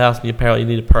my whole house, and apparently you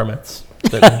needed permits.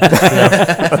 But,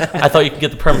 I thought you could get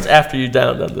the permits after you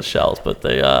demoed the shells, but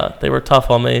they were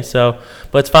tough on me. So,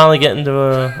 but it's finally getting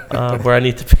to where I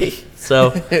need to be.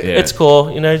 So It's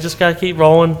cool. You just gotta keep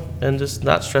rolling and just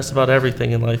not stress about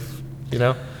everything in life.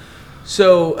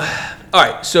 So, all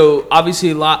right. So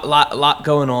obviously a lot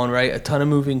going on, right? A ton of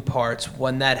moving parts.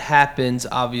 When that happens,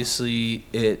 obviously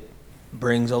it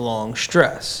brings along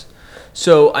stress.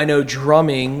 So I know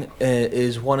drumming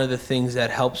is one of the things that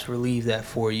helps relieve that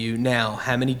for you. Now,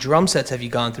 how many drum sets have you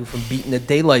gone through from beating the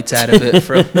daylights out of it?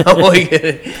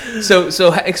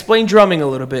 So explain drumming a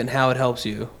little bit and how it helps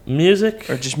you. Music?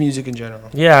 Or just music in general?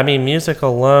 Yeah, I mean, music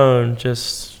alone,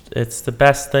 it's the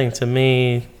best thing to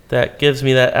me that gives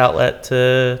me that outlet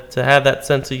to have that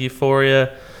sense of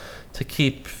euphoria, to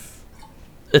keep...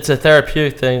 It's a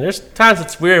therapeutic thing. There's times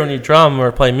it's weird when you drum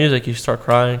or play music, you start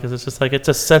crying because it's just like it's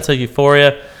a sense of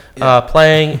euphoria.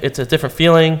 Playing, it's a different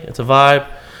feeling. It's a vibe.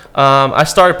 I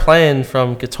started playing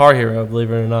from Guitar Hero,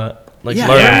 believe it or not. I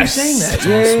remember you saying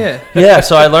that. Yeah,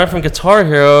 so I learned from Guitar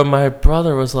Hero. My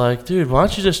brother was like, dude, why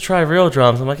don't you just try real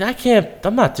drums? I'm like,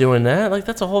 I'm not doing that. Like,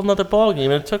 that's a whole nother ballgame.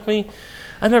 And it took me,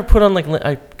 I never put on,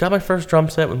 I got my first drum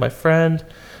set with my friend.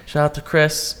 Shout out to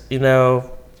Chris,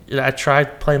 I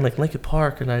tried playing Linkin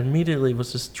Park, and I immediately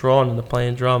was just drawn into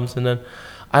playing drums. And then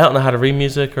I don't know how to read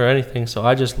music or anything, so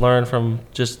I just learned from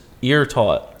just ear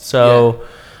taught. So,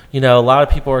 a lot of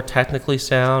people are technically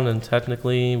sound and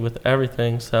technically with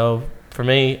everything. So for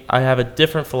me, I have a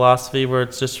different philosophy where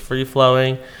it's just free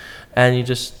flowing, and you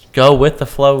just go with the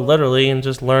flow literally and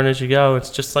just learn as you go. It's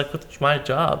just like with my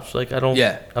jobs. I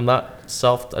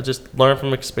just learn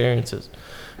from experiences.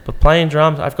 But playing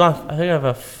drums, I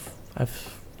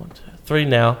have 3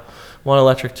 now, 1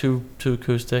 electric, 2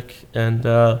 acoustic, and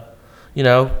but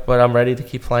I'm ready to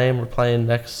keep playing. We're playing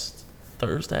next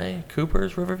Thursday,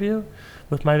 Cooper's Riverview,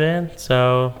 with my band.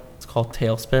 So it's called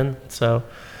Tailspin. So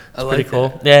it's pretty cool.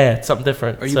 That. Yeah, it's something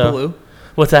different. Are you Baloo?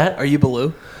 What's that? Are you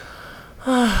Baloo?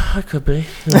 I could be.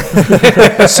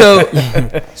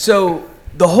 So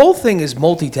the whole thing is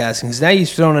multitasking. 'Cause now you've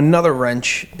thrown another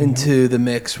wrench into the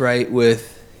mix, right?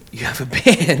 With you have a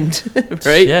band,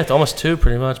 right? Yeah, it's almost 2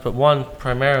 pretty much, but 1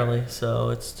 primarily. So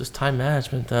it's just time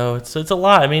management, though. It's a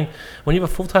lot. I mean, when you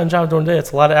have a full-time job during the day,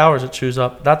 it's a lot of hours it chews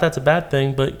up. Not that's a bad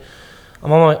thing, but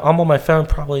I'm on my phone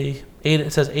probably 8.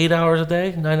 It says 8 hours a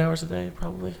day, 9 hours a day,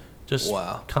 probably. Just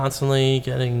Wow. constantly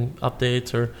getting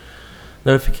updates or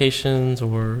notifications,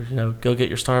 or go get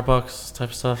your Starbucks type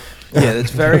of stuff. Yeah,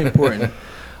 that's very important.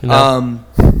 You know?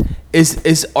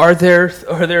 Are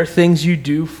there things you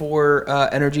do for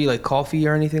energy, like coffee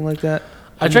or anything like that?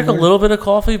 I drink a little bit of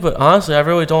coffee, but honestly, I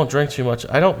really don't drink too much.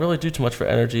 I don't really do too much for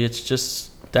energy.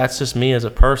 That's just me as a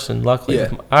person. Luckily, Yeah.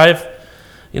 I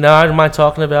don't mind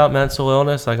talking about mental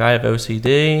illness. Like I have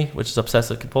OCD, which is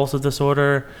obsessive compulsive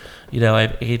disorder. I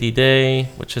have ADD,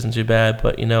 which isn't too bad,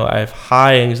 but I have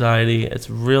high anxiety. It's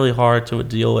really hard to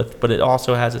deal with, but it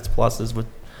also has its pluses with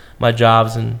my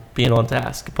jobs and being on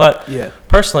task. But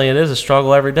personally, it is a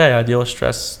struggle every day. I deal with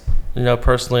stress,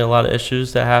 personally, a lot of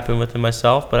issues that happen within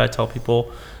myself. But I tell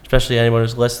people, especially anyone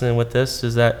who's listening with this,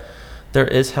 is that there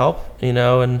is help,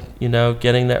 and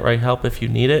getting that right help if you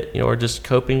need it, or just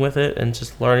coping with it and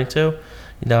just learning to.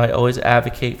 I always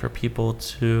advocate for people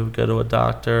to go to a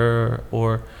doctor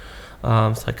or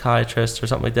psychiatrist or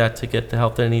something like that to get the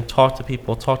help they need. Talk to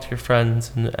people, talk to your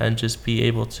friends, and just be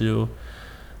able to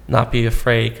not be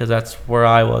afraid, because that's where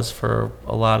I was for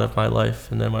a lot of my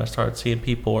life. And then when I started seeing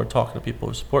people or talking to people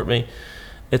who support me,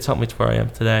 it's helped me to where I am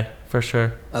today, for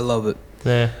sure. I love it.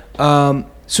 Yeah.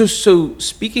 So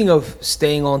speaking of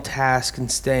staying on task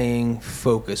and staying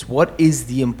focused, what is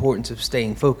the importance of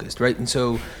staying focused, right? And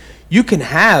so you can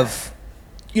have,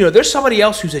 there's somebody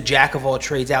else who's a jack of all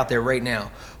trades out there right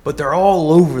now, but they're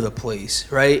all over the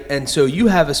place, right? And so you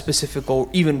have a specific goal,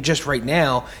 even just right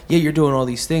now, you're doing all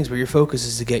these things, but your focus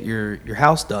is to get your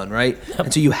house done, right? Yep.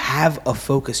 And so you have a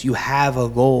focus, you have a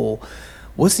goal.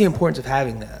 What's the importance of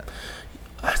having that?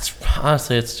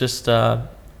 Honestly, it's just, I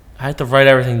have to write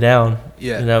everything down,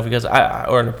 because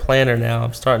or in a planner now,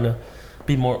 I'm starting to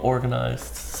be more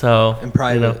organized. So, and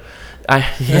private.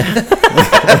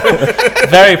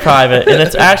 Very private, and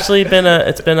it's actually been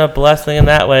a blessing in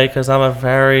that way, because I'm a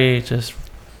very just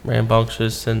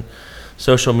rambunctious and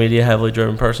social media heavily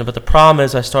driven person. But the problem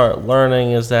is, I started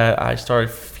learning is that I started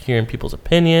hearing people's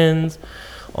opinions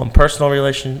on my personal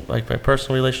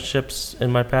relationships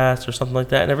in my past or something like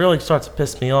that, and it really starts to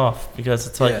piss me off, because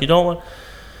it's like you don't want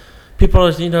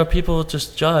people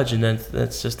just judge, and then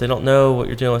it's just they don't know what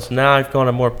you're doing. So now I've gone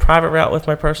a more private route with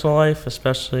my personal life,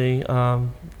 especially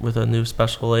with a new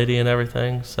special lady and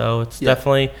everything. So it's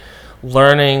definitely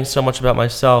learning so much about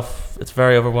myself. It's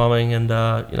very overwhelming, and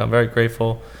I'm very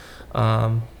grateful.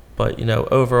 But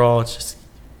overall, it's just,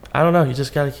 I don't know. You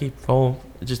just got to keep rolling.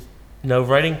 Just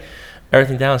writing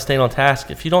everything down, and staying on task.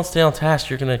 If you don't stay on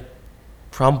task, you're gonna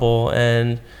crumble,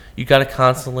 and you got to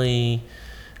constantly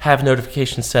have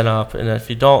notifications set up. And if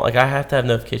you don't, I have to have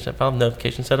notifications. If I don't have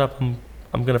notifications set up, I'm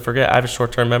gonna forget. I have a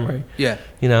short-term memory. Yeah.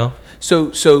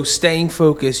 So staying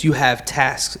focused, you have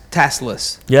task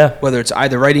lists. Yeah. Whether it's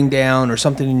either writing down or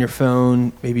something in your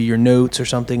phone, maybe your notes or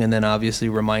something, and then obviously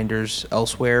reminders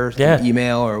elsewhere,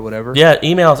 email or whatever. Yeah,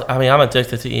 emails. I mean, I'm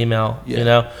addicted to email.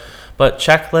 But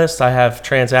checklists, I have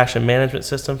transaction management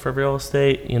system for real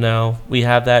estate. We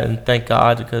have that, and thank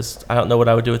God, because I don't know what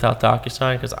I would do without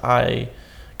DocuSign, because I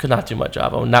could not do my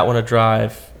job. I would not want to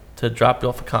drive to drop you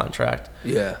off a contract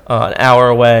an hour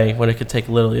away when it could take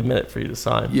literally a minute for you to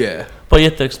sign. Yeah. But you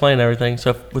have to explain everything.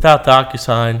 So without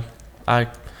DocuSign, I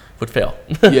would fail.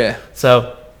 Yeah.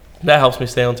 So that helps me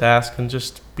stay on task, and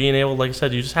just being able, like I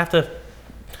said, you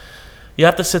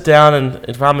have to sit down, and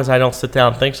the problem is I don't sit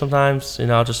down and think sometimes.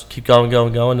 I'll just keep going.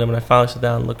 And then when I finally sit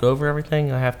down and look over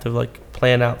everything, I have to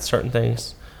plan out certain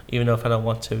things, even though if I don't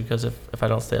want to, because if I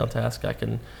don't stay on task,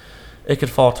 it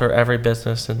could falter every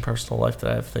business and personal life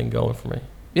that I have thing going for me.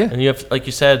 Yeah. And you have, like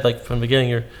you said, from the beginning,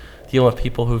 you're dealing with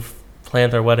people who've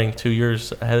planned their wedding 2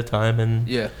 years ahead of time, and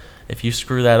if you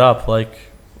screw that up,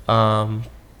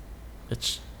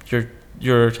 it's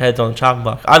your head's on the chopping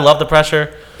block. I love the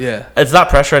pressure. Yeah. It's not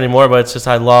pressure anymore, but it's just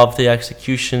I love the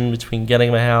execution between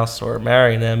getting my house or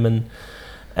marrying them,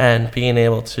 and being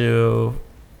able to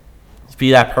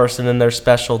be that person in their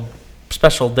special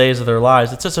days of their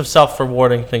lives. It's just a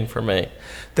self-rewarding thing for me.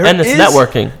 It's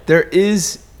networking. There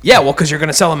is, because you're going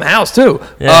to sell them a house too.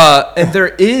 Yeah. And there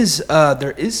is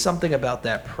something about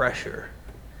that pressure.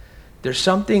 There's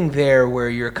something there where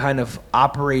you're kind of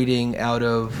operating out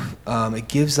of, it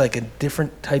gives a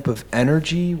different type of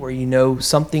energy where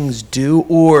something's due,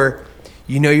 or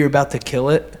you're about to kill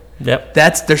it. Yep.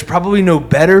 There's probably no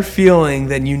better feeling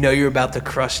than you know you're about to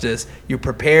crush this. You're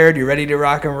prepared. You're ready to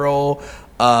rock and roll.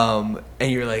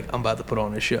 And you're like, I'm about to put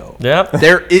on a show. Yep.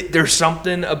 There's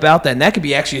something about that, and that could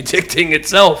be actually addicting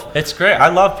itself. It's great. I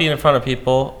love being in front of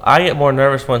people. I get more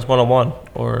nervous when it's one-on-one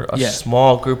or a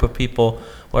small group of people,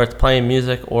 where it's playing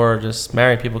music or just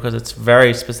marrying people, because it's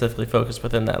very specifically focused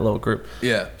within that little group.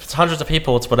 Yeah. If it's hundreds of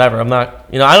people, it's whatever. I'm not,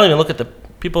 I don't even look at the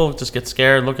people. Just get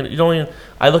scared looking at,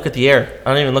 I look at the air. I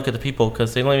don't even look at the people,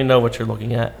 because they don't even know what you're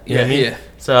looking at. You know what I mean? Yeah.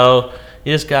 So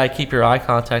you just gotta keep your eye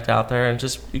contact out there,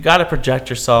 and you gotta project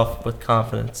yourself with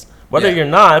confidence. Whether you're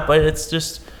not, but it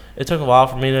took a while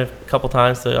for me a couple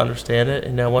times to understand it.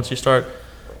 And once you start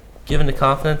giving the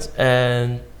confidence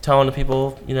and telling the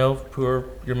people, who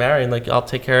you're marrying, like, I'll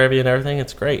take care of you and everything,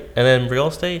 it's great. And then real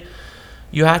estate,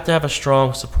 you have to have a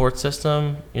strong support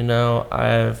system. I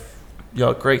have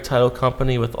a great title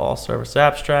company with All Service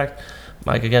Abstract.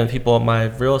 Like, again, people at my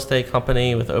real estate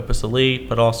company with Opus Elite,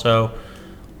 but also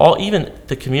even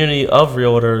the community of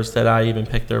realtors that I even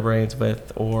pick their brains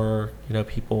with, or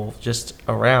people just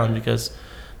around, because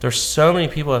there's so many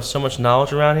people who have so much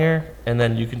knowledge around here, and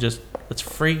then you can it's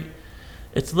free.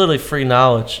 It's literally free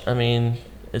knowledge. I mean,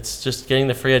 it's just getting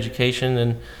the free education,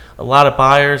 and a lot of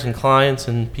buyers and clients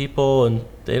and people, and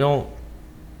they aren't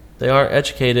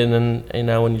educated, and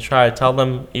when you try to tell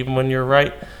them, even when you're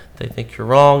right, they think you're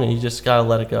wrong, and you just gotta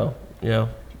let it go.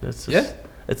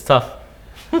 It's tough.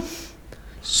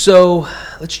 So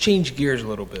let's change gears a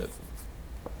little bit.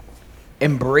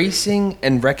 Embracing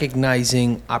and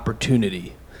recognizing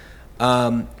opportunity.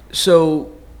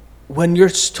 So when you're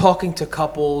talking to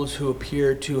couples who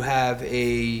appear to have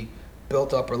a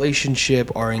built-up relationship,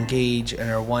 are engaged,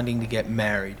 and are wanting to get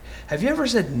married, have you ever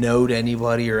said no to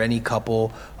anybody or any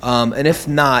couple? And if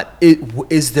not,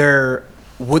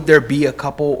 would there be a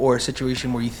couple or a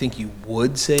situation where you think you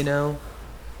would say no?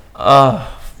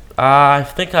 I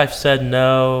think I've said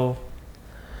no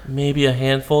maybe a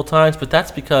handful of times, but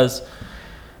that's because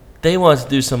they want to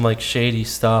do some shady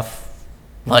stuff,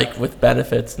 with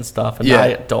benefits and stuff, and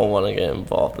I don't want to get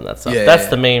involved in that stuff. That's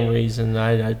the main reason.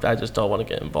 I just don't want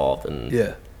to get involved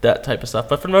in that type of stuff.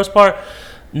 But for the most part,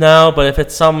 no. But if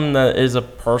it's something that is a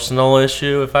personal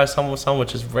issue, if I have someone with someone,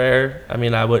 which is rare,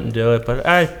 I wouldn't do it. But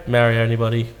I marry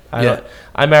anybody.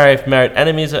 I've married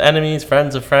enemies of enemies,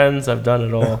 friends of friends. I've done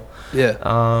it all.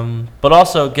 But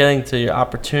also getting to your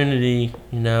opportunity,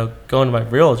 going to my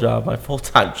real job, my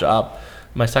full-time job,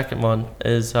 my second one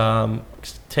is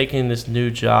taking this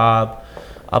new job.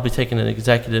 I'll be taking an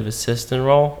executive assistant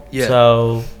role.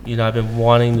 So, I've been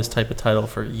wanting this type of title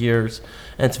for years,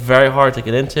 and it's very hard to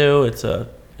get into.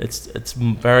 It's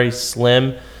very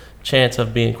slim chance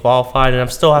of being qualified, and I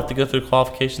still have to go through the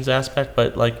qualifications aspect,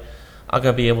 but I'm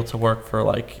going to be able to work for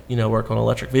work on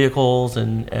electric vehicles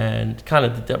and kind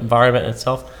of the environment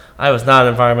itself. I was not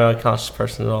an environmentally conscious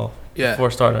person at all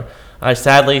before starting. I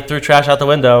sadly threw trash out the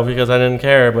window because I didn't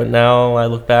care, but now I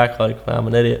look back like I'm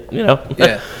an idiot,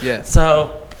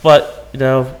 So, but,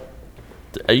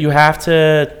 you have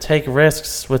to take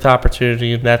risks with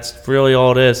opportunity, and that's really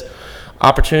all it is.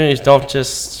 Opportunities don't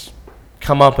just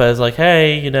come up as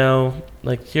hey,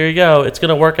 here you go, it's going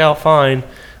to work out fine.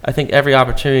 I think every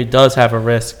opportunity does have a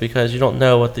risk, because you don't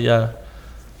know what the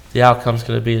outcome's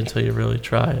going to be until you really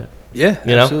try it. Yeah,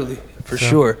 absolutely, for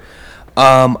sure.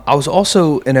 I was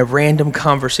also in a random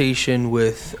conversation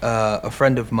with a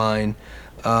friend of mine,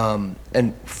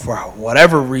 and for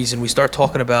whatever reason, we start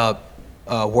talking about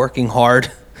working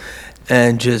hard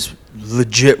and just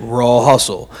legit raw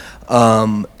hustle,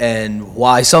 and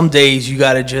why some days you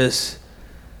got to just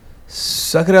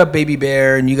suck it up, baby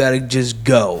bear, and you got to just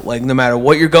go. No matter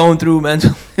what you're going through,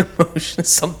 mental, emotions,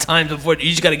 sometimes you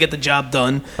just got to get the job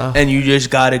done, and you just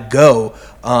got to go.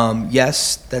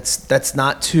 Yes, that's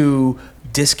not to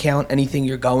discount anything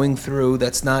you're going through.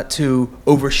 That's not to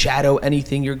overshadow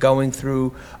anything you're going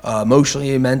through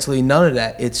emotionally and mentally. None of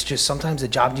that. It's just sometimes the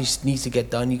job just needs to get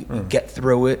done. You get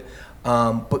through it.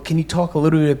 But can you talk a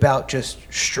little bit about just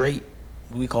straight,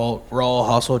 we call it raw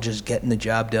hustle, just getting the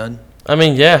job done?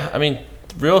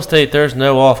 Real estate, there's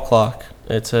no off clock.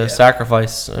 It's a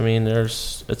sacrifice.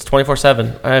 It's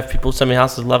 24/7. I have people send me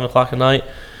houses at 11 o'clock at night,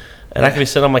 and I can be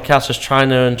sitting on my couch just trying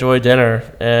to enjoy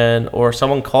dinner, or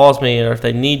someone calls me, or if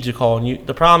they need to call. And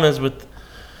the problem is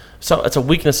it's a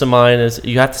weakness of mine, is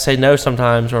you have to say no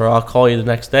sometimes, or I'll call you the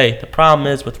next day. The problem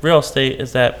is with real estate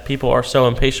is that people are so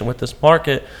impatient with this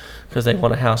market because they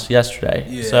want a house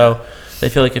yesterday. So they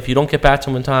feel like if you don't get back to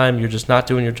them in time, you're just not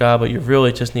doing your job, but you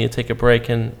really just need to take a break.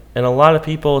 And a lot of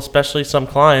people, especially some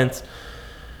clients,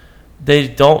 they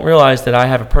don't realize that I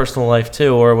have a personal life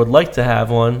too, or would like to have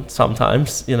one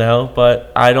sometimes,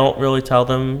 but I don't really tell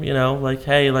them, like,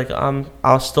 hey, like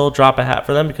I'll still drop a hat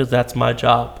for them because that's my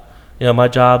job. My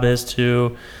job is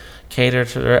to cater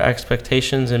to their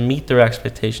expectations and meet their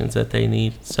expectations that they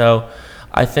need. So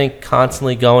I think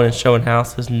constantly going and showing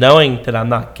houses, knowing that I'm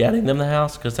not getting them the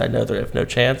house because I know they have no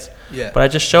chance. Yeah. But I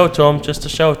just show it to them just to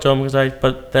show it to them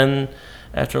but then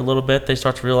after a little bit, they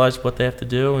start to realize what they have to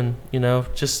do, and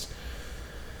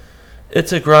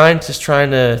it's a grind just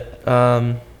trying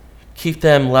to keep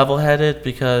them level-headed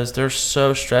because they're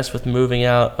so stressed with moving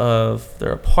out of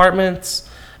their apartments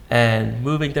and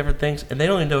moving different things, and they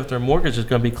don't even know if their mortgage is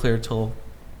going to be cleared till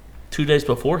 2 days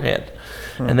beforehand.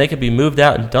 And they could be moved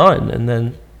out and done, and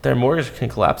then their mortgage can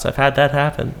collapse. I've had that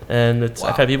happen, and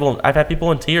I've had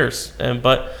people in tears.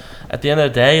 But at the end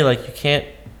of the day, like,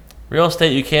 real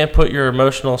estate, you can't put your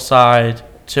emotional side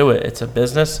to it. It's a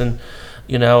business, and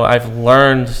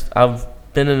I've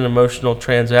been in emotional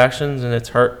transactions, and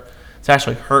it's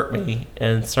actually hurt me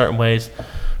in certain ways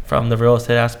from the real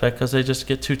estate aspect because they just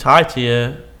get too tied to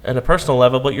you at a personal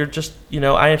level. But you're just,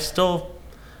 I have still,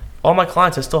 all my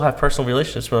clients, I still have personal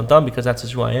relationships when I'm done because that's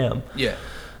just who I am. Yeah.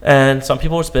 And some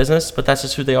people it's business, but that's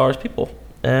just who they are as people.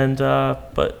 And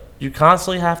but you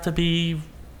constantly have to be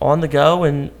on the go,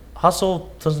 and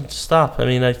hustle doesn't stop. I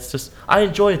mean, I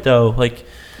enjoy it though. Like,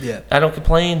 yeah, I don't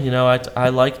complain. I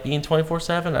like being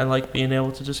 24/7. I like being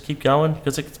able to just keep going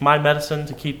because it's my medicine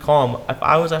to keep calm. If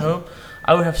I was at home,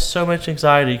 I would have so much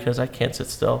anxiety because I can't sit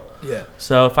still. Yeah.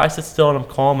 So if I sit still and I'm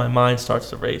calm, my mind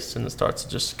starts to race and it starts to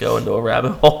just go into a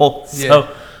rabbit hole. Yeah.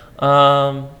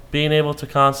 So being able to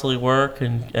constantly work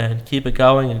and keep it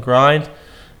going and grind,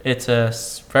 it's a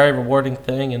very rewarding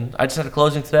thing. And I just had a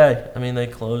closing today. I mean, they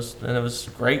closed and it was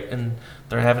great, and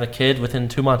they're having a kid within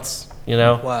 2 months.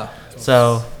 Wow.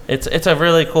 So it's a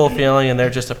really cool feeling, and they're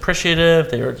just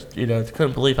appreciative. They were, they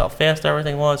couldn't believe how fast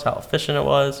everything was, how efficient it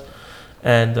was,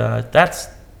 and that's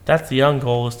the young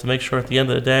goal, is to make sure at the end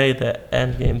of the day, the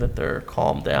end game, that they're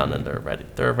calmed down and they're ready.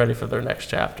 They're ready for their next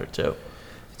chapter too.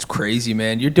 It's crazy,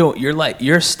 man.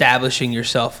 You're establishing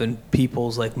yourself in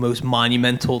people's like most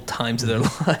monumental times of their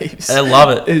lives. I love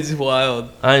it. It's wild.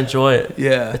 I enjoy it.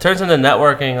 Yeah. It turns into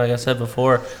networking, like I said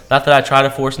before. Not that I try to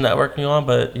force networking on,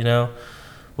 but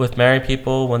with married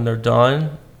people, when they're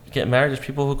done getting married, there's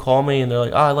people who call me and they're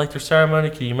like, "Oh, I like your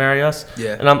ceremony. Can you marry us?"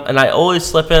 Yeah. And I always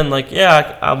slip in like,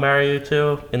 "Yeah, I'll marry you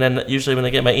too." And then usually when they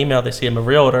get my email, they see I'm a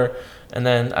realtor, and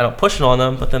then I don't push it on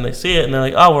them, but then they see it and they're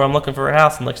like, "Oh, well, I'm looking for a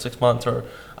house in like 6 months," or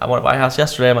 "I want to buy a house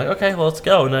yesterday." I'm like, "Okay, well, let's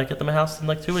go." And then I get them a house in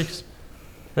like 2 weeks.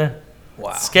 Yeah.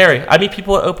 Wow. It's scary. I meet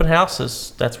people at open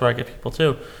houses. That's where I get people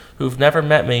too, who've never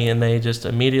met me, and they just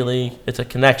immediately, it's a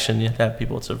connection. You have to have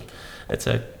people. It's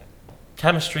a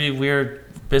chemistry, weird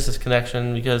business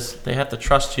connection, because they have to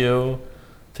trust you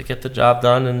to get the job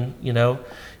done. And you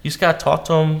just got to talk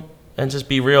to them and just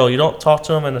be real. You don't talk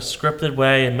to them in a scripted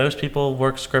way, and most people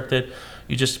work scripted.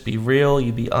 You just be real,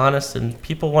 you be honest, and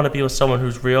people want to be with someone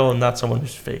who's real and not someone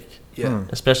who's fake. Yeah.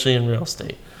 Especially in real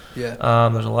estate. Yeah.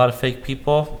 There's a lot of fake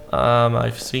people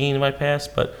I've seen in my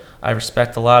past, but I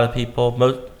respect a lot of people,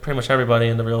 pretty much everybody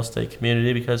in the real estate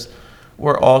community, because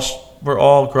we're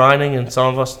all grinding, and some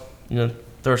of us,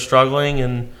 they're struggling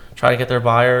and trying to get their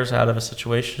buyers out of a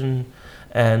situation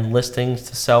and listings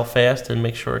to sell fast and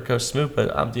make sure it goes smooth.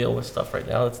 But I'm dealing with stuff right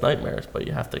now that's nightmares, but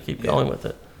you have to keep going with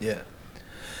it. Yeah.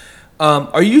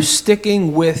 Are you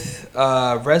sticking with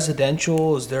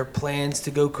residential? Is there plans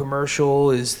to go commercial?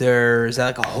 Is that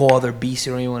like a whole other beast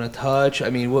you don't even want to touch? I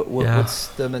mean, what's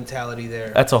the mentality there?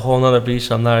 That's a whole nother beast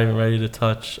I'm not even ready to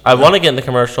touch. I want to get into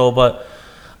commercial, but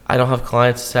I don't have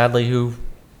clients, sadly, who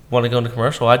want to go into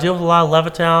commercial. I deal with a lot of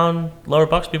Levittown, Lower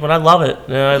Bucks people, and I love it.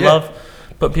 I love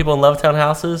putting people in Levittown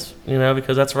houses,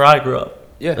 because that's where I grew up.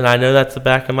 Yeah. And I know that's the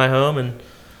back of my home, and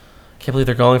I can't believe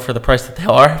they're going for the price that they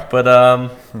are. But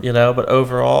but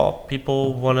overall,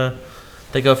 people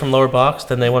they go from Lower Bucks,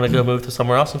 then they want to go move to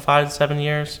somewhere else in 5 to 7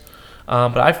 years.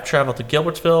 But I've traveled to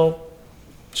Gilbertsville,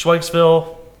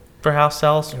 Schweigsville for house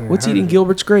sales. What's eating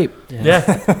Gilbert's grape?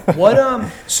 Yeah.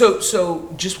 What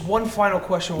so just one final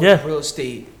question with real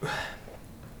estate.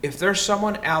 If there's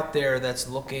someone out there that's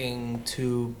looking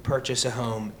to purchase a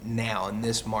home now in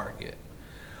this market,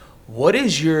 what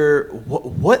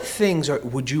things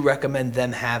would you recommend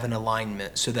them have in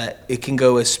alignment so that it can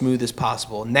go as smooth as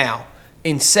possible? Now,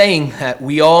 in saying that,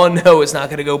 we all know it's not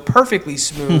going to go perfectly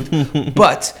smooth,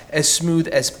 but as smooth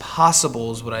as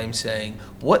possible is what I'm saying.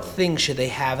 What things should they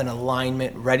have in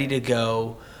alignment, ready to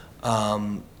go,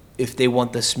 if they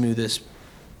want the smoothest,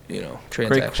 transaction?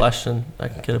 Great question. I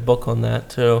can get a book on that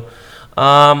too.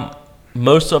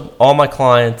 most of all my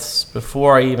clients,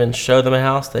 before I even show them a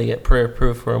house, they get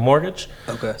pre-approved for a mortgage.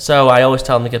 Okay. So I always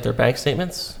tell them to get their bank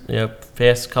statements.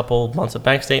 Past couple months of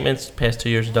bank statements, past 2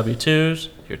 years of W-2s,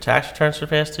 your tax returns for the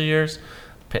past 2 years,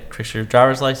 picture your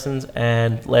driver's license,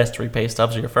 and last 3 pay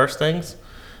stubs are your first things.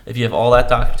 If you have all that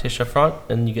documentation up front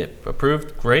and you get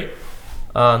approved, great.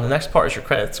 The next part is your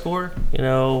credit score.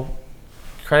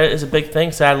 Credit is a big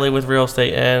thing, sadly, with real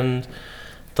estate, and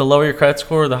the lower your credit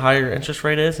score, the higher your interest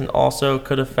rate is, and also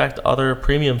could affect other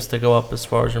premiums to go up as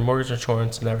far as your mortgage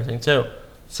insurance and everything too.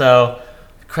 So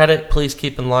credit, please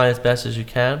keep in line as best as you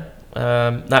can.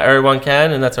 Not everyone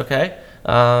can, and that's okay.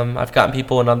 I've gotten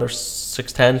people in under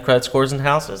 610 credit scores in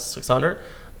houses, 600,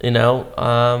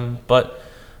 but,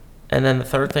 and then the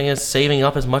third thing is saving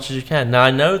up as much as you can. Now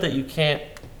I know that you can't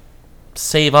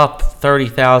save up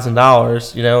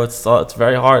 $30,000, it's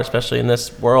very hard, especially in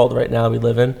this world right now we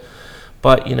live in.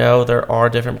 But, there are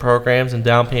different programs and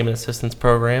down payment assistance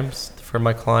programs for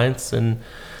my clients. And,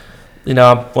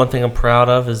 one thing I'm proud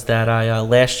of is that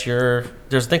last year,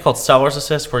 there's a thing called Seller's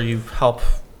Assist where you help,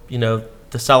 the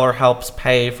seller helps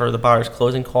pay for the buyer's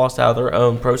closing costs out of their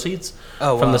own proceeds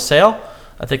from the sale.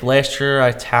 I think last year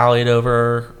I tallied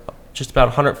over just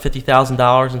about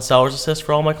 $150,000 in Seller's Assist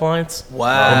for all my clients.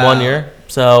 Wow. In 1 year.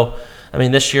 So,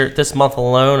 this month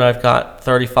alone, I've got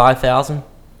 $35,000.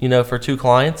 For 2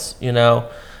 clients, to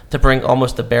bring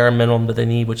almost the bare minimum that they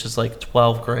need, which is like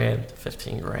 $12,000,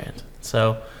 $15,000.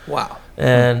 So, wow.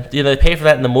 And, they pay for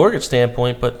that in the mortgage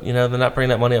standpoint, but, they're not bringing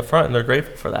that money up front, and they're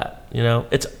grateful for that.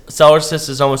 It's seller assist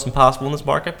is almost impossible in this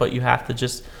market, but you have to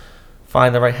just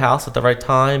find the right house at the right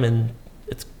time, and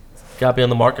it's got to be on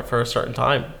the market for a certain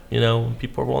time, when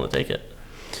people are willing to take it.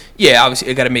 Yeah, obviously,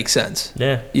 it got to make sense.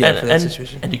 Yeah. For that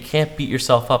situation. And you can't beat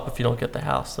yourself up if you don't get the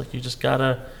house. Like, you just got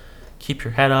to keep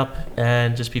your head up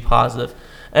and just be positive.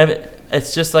 And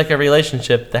it's just like a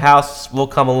relationship. The house will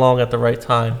come along at the right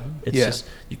time. It's just,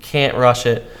 you can't rush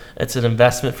it. It's an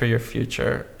investment for your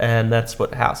future. And that's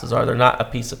what houses are. They're not a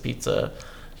piece of pizza.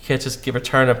 You can't just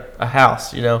return a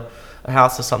house. A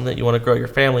house is something that you want to grow your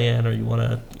family in, or you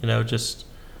want to,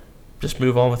 just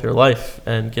move on with your life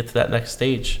and get to that next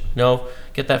stage.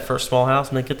 Get that first small house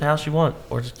and then get the house you want.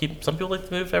 Or just some people like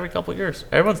to move every couple of years.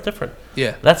 Everyone's different.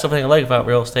 Yeah. That's something I like about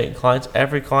real estate and clients.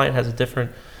 Every client has a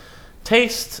different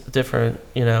taste, different,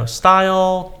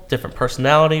 style, different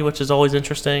personality, which is always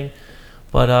interesting.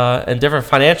 But, and different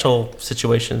financial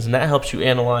situations. And that helps you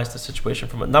analyze the situation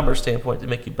from a number standpoint to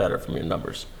make you better from your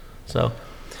numbers. So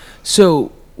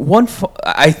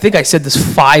I think I said this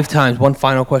 5 times. One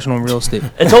final question on real estate.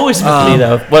 It's always with me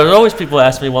though. Well, always people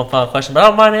ask me one final question, but I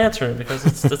don't mind answering it because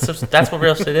that's what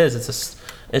real estate is.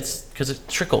 It's because it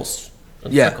trickles.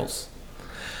 Trickles.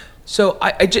 So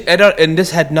I don't, and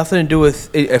this had nothing to do with.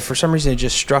 For some reason, it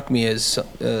just struck me as,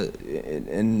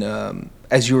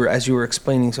 as you were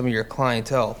explaining some of your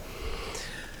clientele.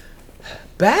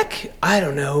 Back, I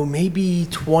don't know, maybe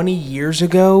 20 years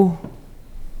ago.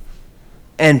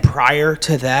 And prior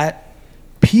to that,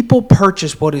 people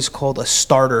purchased what is called a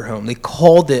starter home. They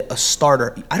called it a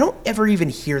starter. I don't ever even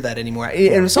hear that anymore.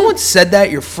 And if someone said that,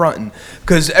 you're fronting.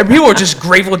 Because people are just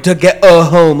grateful to get a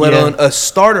home, let alone a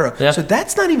starter home. Yeah. So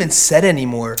that's not even said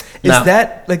anymore.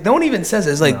 That, no one even says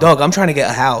it. It's like, dog, I'm trying to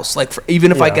get a house.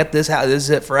 Even if I get this house, this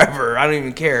is it forever. I don't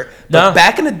even care. But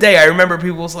back in the day, I remember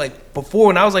people was like, before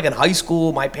when I was in high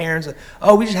school, my parents,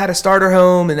 we just had a starter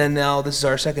home. And then now this is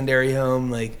our secondary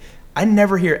home. I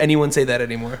never hear anyone say that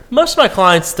anymore. Most of my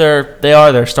clients, they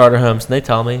are their starter homes, and they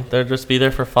tell me they'll just be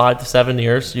there for 5 to 7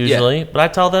 years usually. Yeah. But I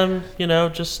tell them,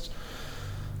 just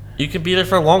you can be there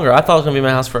for longer. I thought it was gonna be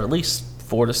my house for at least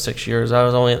 4 to 6 years. I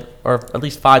was only, or at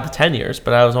least 5 to 10 years,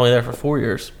 but I was only there for 4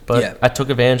 years. But I took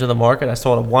advantage of the market. I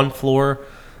sold a 1-floor,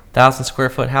 1,000 square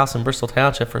foot house in Bristol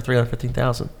Township for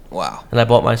 $315,000. Wow! And I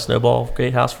bought my snowball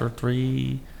great house for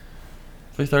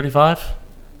 $335,000.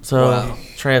 So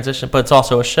transition, but it's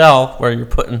also a shell where you're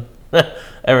putting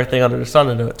everything under the sun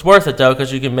into it. It's worth it though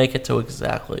because you can make it to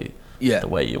exactly the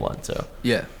way you want to.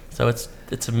 Yeah. So it's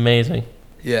amazing.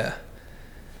 Yeah.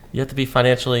 You have to be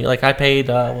financially I paid.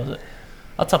 I'll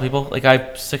tell people I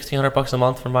 $1,600 a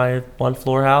month for my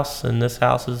 1-floor house, and this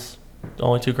house is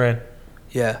only $2,000.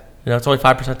 Yeah. It's only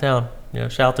 5% down.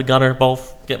 Shout out to Gunner,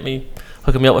 both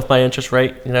hooking me up with my interest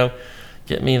rate.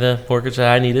 Get me the mortgage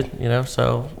that I needed,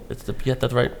 so you have to have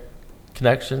the right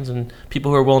connections and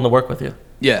people who are willing to work with you.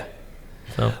 Yeah.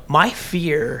 So my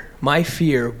fear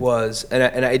was,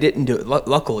 and I didn't do it.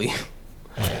 Luckily,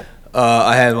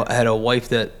 I had a wife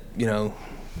that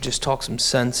just talked some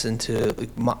sense into.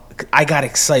 I got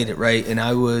excited, right? And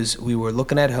we were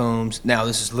looking at homes. Now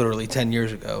this is literally 10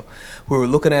 years ago. We were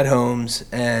looking at homes,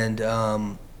 and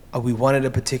we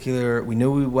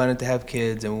knew we wanted to have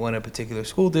kids, and we wanted a particular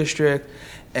school district,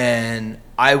 and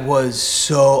I was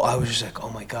just like, oh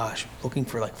my gosh, looking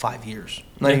for like 5 years.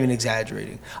 I'm not even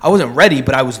exaggerating. I wasn't ready,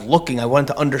 but I was looking. I wanted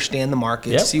to understand the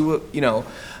market, see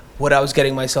what I was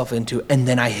getting myself into, and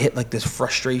then I hit like this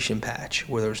frustration patch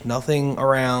where there was nothing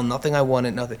around, nothing I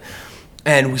wanted, nothing.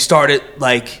 And we started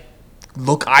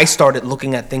I started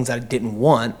looking at things that I didn't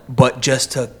want, but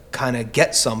just to kind of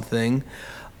get something.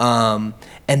 And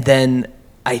then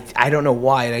I don't know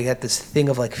why, I got this thing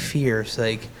of like fear. It's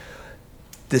like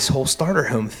this whole starter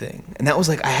home thing. And that was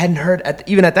like, I hadn't heard,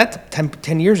 even at that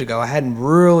 10 years ago, I hadn't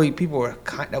really,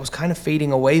 that was kind of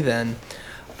fading away then.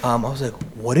 I was like,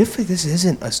 what if this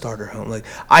isn't a starter home? Like,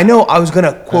 I know I was going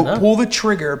to, quote, pull the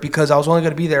trigger because I was only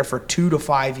going to be there for 2 to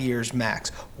 5 years max.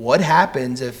 What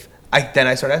happens if, then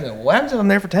I started asking, what happens if I'm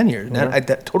there for 10 years? And I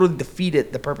totally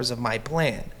defeated the purpose of my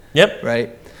plan. Yep.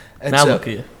 Right? And now look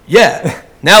at you. Yeah.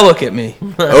 Now look at me.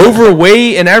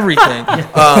 Overweight and everything.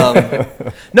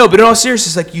 No, but in all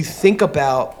seriousness, like, you think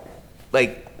about,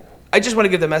 like, I just want to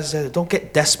give the message that don't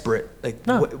get desperate. Like,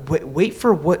 wait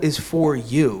for what is for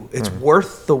you. It's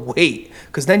worth the wait,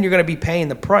 because then you're going to be paying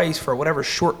the price for whatever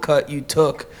shortcut you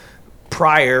took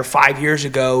prior 5 years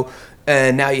ago,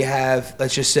 and now you have,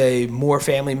 let's just say, more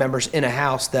family members in a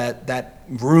house that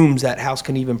rooms that house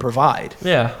can even provide.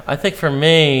 Yeah, I think for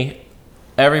me,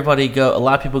 a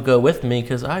lot of people go with me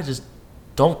because I just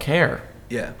don't care.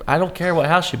 Yeah. I don't care what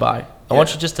house you buy. I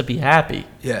want you just to be happy.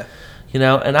 Yeah.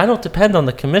 And I don't depend on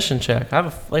the commission check. I have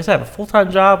a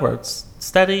full-time job where it's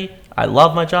steady. I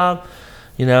love my job.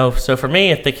 So for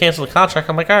me, if they cancel the contract,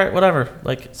 I'm like, all right, whatever.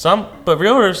 But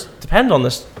realtors depend on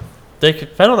this. They could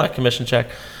depend on that commission check,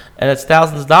 and it's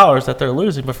thousands of dollars that they're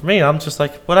losing. But for me, I'm just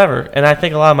like, whatever. And I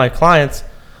think a lot of my clients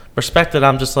respect that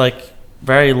I'm just like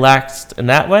very laxed in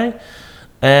that way,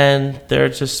 and they're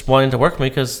just wanting to work with me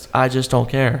because I just don't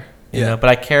care. But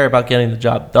I care about getting the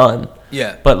job done.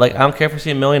 Yeah. But like, I don't care if we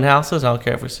see 1 million houses. I don't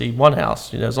care if we see one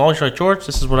house. As long as you're like, George,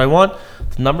 this is what I want.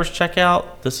 The numbers check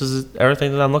out. This is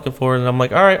everything that I'm looking for. And I'm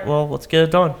like, all right, well, let's get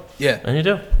it done. Yeah. And you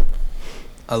do.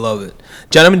 I love it.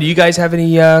 Gentlemen, do you guys have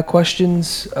any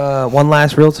questions? One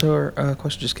last realtor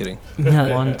question. Just kidding.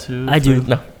 No, 1, 2, I do.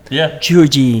 No. Yeah.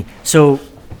 Georgie. So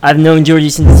I've known Georgie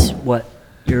since what?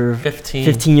 You're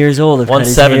 15 years old.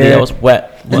 170. I was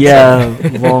wet. Yeah,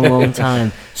 long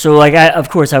time. So like, of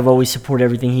course, I've always supported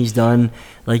everything he's done.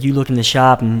 Like, you look in the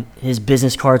shop and his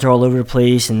business cards are all over the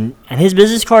place, and his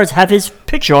business cards have his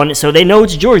picture on it, so they know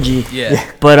it's Georgie.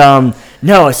 Yeah. But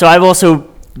no. So I've also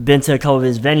been to a couple of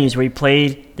his venues where he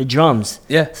played the drums.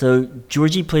 Yeah. So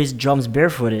Georgie plays drums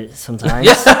barefooted sometimes.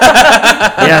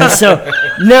 Yeah.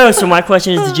 So my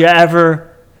question is, did you ever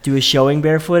do a showing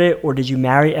barefooted, or did you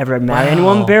ever marry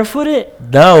anyone barefooted?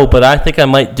 No, but I think I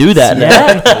might do that now.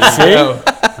 Yeah.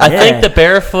 See? I think the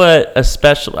barefoot,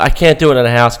 especially, I can't do it in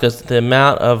a house because the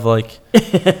amount of like,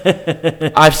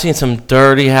 I've seen some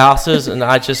dirty houses and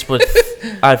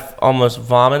I've almost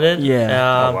vomited.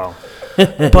 Yeah. Oh, wow.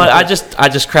 But I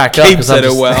just cracked up. Gabe said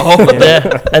it well.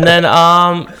 Yeah. And then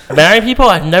marrying people,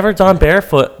 I've never done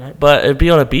barefoot, but it'd be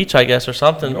on a beach, I guess, or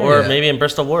something, or maybe in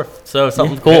Bristol Wharf. So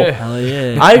something cool. Hell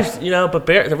yeah.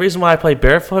 The reason why I play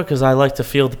barefoot because I like to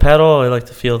feel the pedal, I like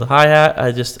to feel the hi hat.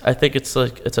 I think it's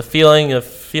like it's a feeling of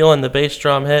feeling the bass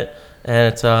drum hit,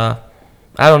 and it's I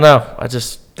don't know.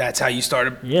 That's how you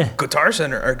started Guitar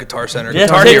Center. Yeah, Guitar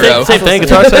same Hero. Same thing.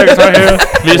 Guitar Center, Guitar Hero,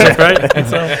 music, right?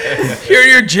 So, Here are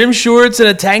your gym shorts and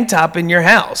a tank top in your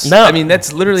house. No, I mean,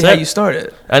 that's literally how you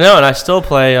started. I know, and I still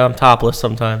play topless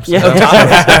sometimes. Yeah.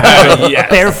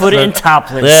 Barefooted and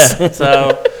topless. Yeah.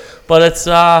 So, but it's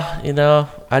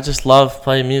I just love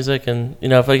playing music, and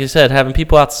like you said, having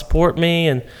people out to support me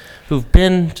and who've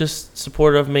been just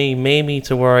supportive of me made me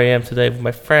to where I am today with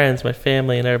my friends, my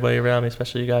family, and everybody around me,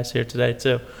 especially you guys here today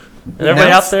too. And everybody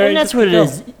out there. And that's what it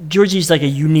is. Georgie's like a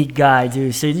unique guy,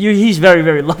 dude. So he's very,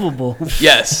 very lovable.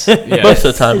 Yes. Most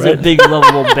of the time, He's right? a big,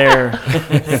 lovable bear.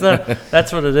 So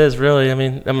that's what it is, really. I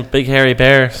mean, I'm a big hairy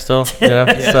bear still, so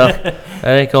that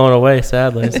ain't going away,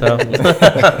 sadly. So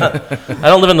I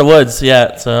don't live in the woods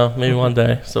yet, so maybe one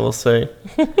day. So we'll see.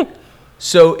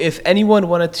 So if anyone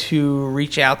wanted to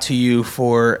reach out to you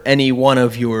for any one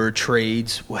of your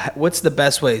trades, what's the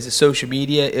best way? Is it social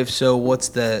media? If so, what's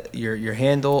your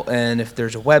handle? And if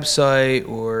there's a website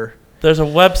or... There's a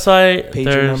website.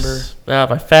 Pager number.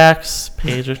 My fax.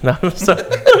 Pager. No.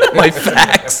 My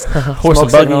fax. Horse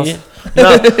and buggy.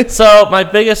 No. So my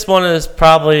biggest one is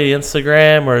probably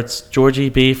Instagram, where it's Georgie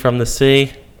B from the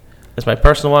C. is my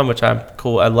personal one, which I'm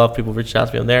cool. I love people reaching out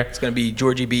to me on there. It's going to be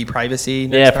Georgie B Privacy.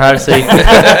 Yeah, privacy. Hey,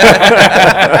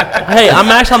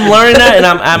 I'm learning that, and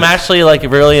I'm actually like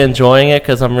really enjoying it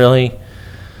because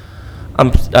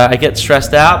I get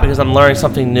stressed out because I'm learning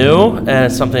something new and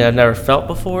it's something I've never felt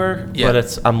before. Yeah.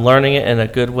 But I'm learning it in a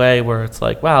good way where it's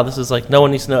like, wow, this is like no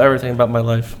one needs to know everything about my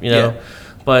life, you know. Yeah.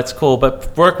 But it's cool.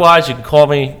 But work-wise, you can call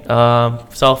me,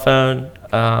 cell phone,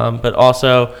 but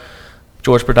also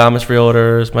George Berdamus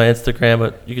Realtors, my Instagram,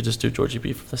 but you could just do Georgie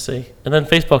B from the C. And then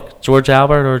Facebook, George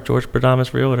Albert or George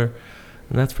Berdamus Realtor.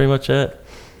 And that's pretty much it.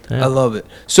 Yeah. I love it.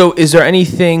 So is there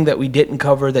anything that we didn't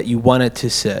cover that you wanted to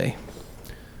say?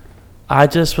 I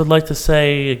just would like to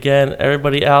say, again,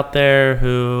 everybody out there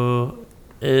who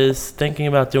is thinking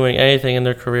about doing anything in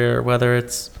their career, whether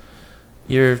it's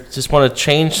you just want to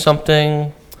change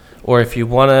something or if you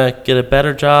want to get a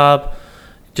better job,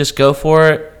 just go for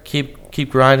it. Keep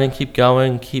grinding, keep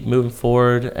going, keep moving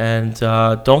forward, and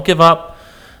don't give up.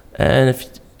 And if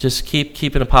just keep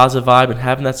keeping a positive vibe and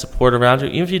having that support around you.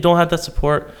 Even if you don't have that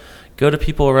support, go to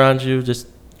people around you. Just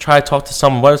try to talk to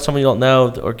someone, whether it's someone you don't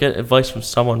know, or get advice from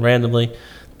someone randomly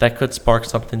that could spark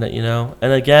something that you know.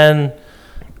 And again,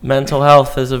 mental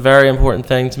health is a very important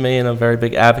thing to me, and I'm a very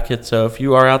big advocate. So if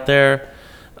you are out there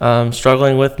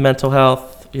struggling with mental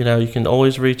health, you know, you can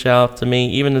always reach out to me.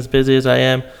 Even as busy as I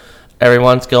am,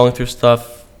 everyone's going through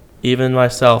stuff, even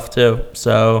myself too.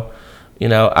 So, you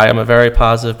know, I am a very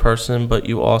positive person, but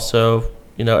you also,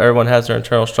 you know, everyone has their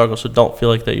internal struggles, so don't feel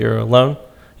like that you're alone.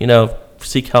 You know,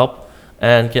 seek help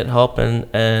and get help,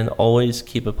 and always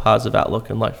keep a positive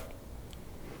outlook in life.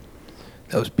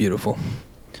 That was beautiful.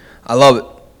 I love it.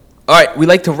 All right, we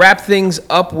like to wrap things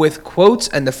up with quotes,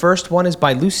 and the first one is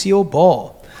by Lucille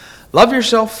Ball. Love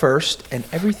yourself first, and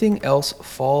everything else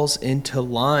falls into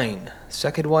line.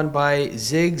 Second one by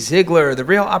Zig Ziglar. The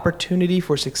real opportunity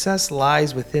for success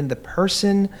lies within the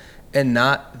person and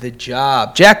not the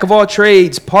job. Jack of all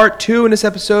trades, part 2. In this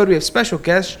episode, we have special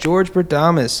guest George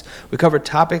Berdamus. We cover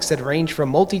topics that range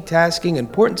from multitasking,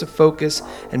 importance of focus,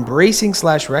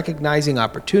 embracing/recognizing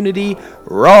opportunity,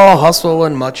 raw hustle,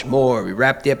 and much more. We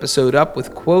wrap the episode up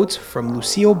with quotes from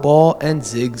Lucille Ball and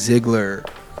Zig Ziglar.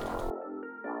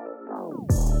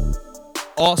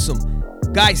 Awesome.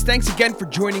 Guys, thanks again for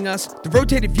joining us. The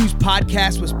Rotated Views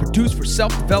podcast was produced for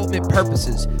self-development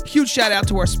purposes. Huge shout out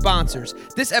to our sponsors.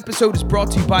 This episode is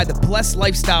brought to you by the Blessed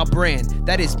Lifestyle brand.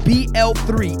 That is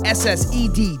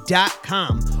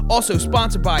BL3SSED.com. Also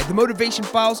sponsored by The Motivation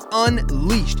Files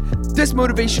Unleashed. This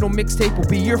motivational mixtape will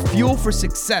be your fuel for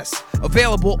success.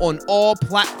 Available on all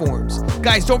platforms.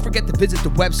 Guys, don't forget to visit the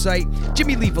website,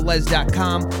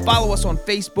 JimmyLeeVelez.com. Follow us on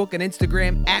Facebook and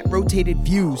Instagram at Rotated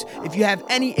Views. If you have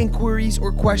any inquiries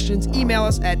or questions, email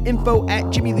us at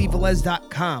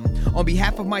info@JimmyLeeVelez.com. On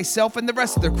behalf of myself and the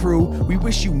rest of the crew, we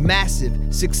wish you massive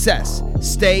success.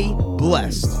 Stay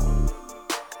blessed.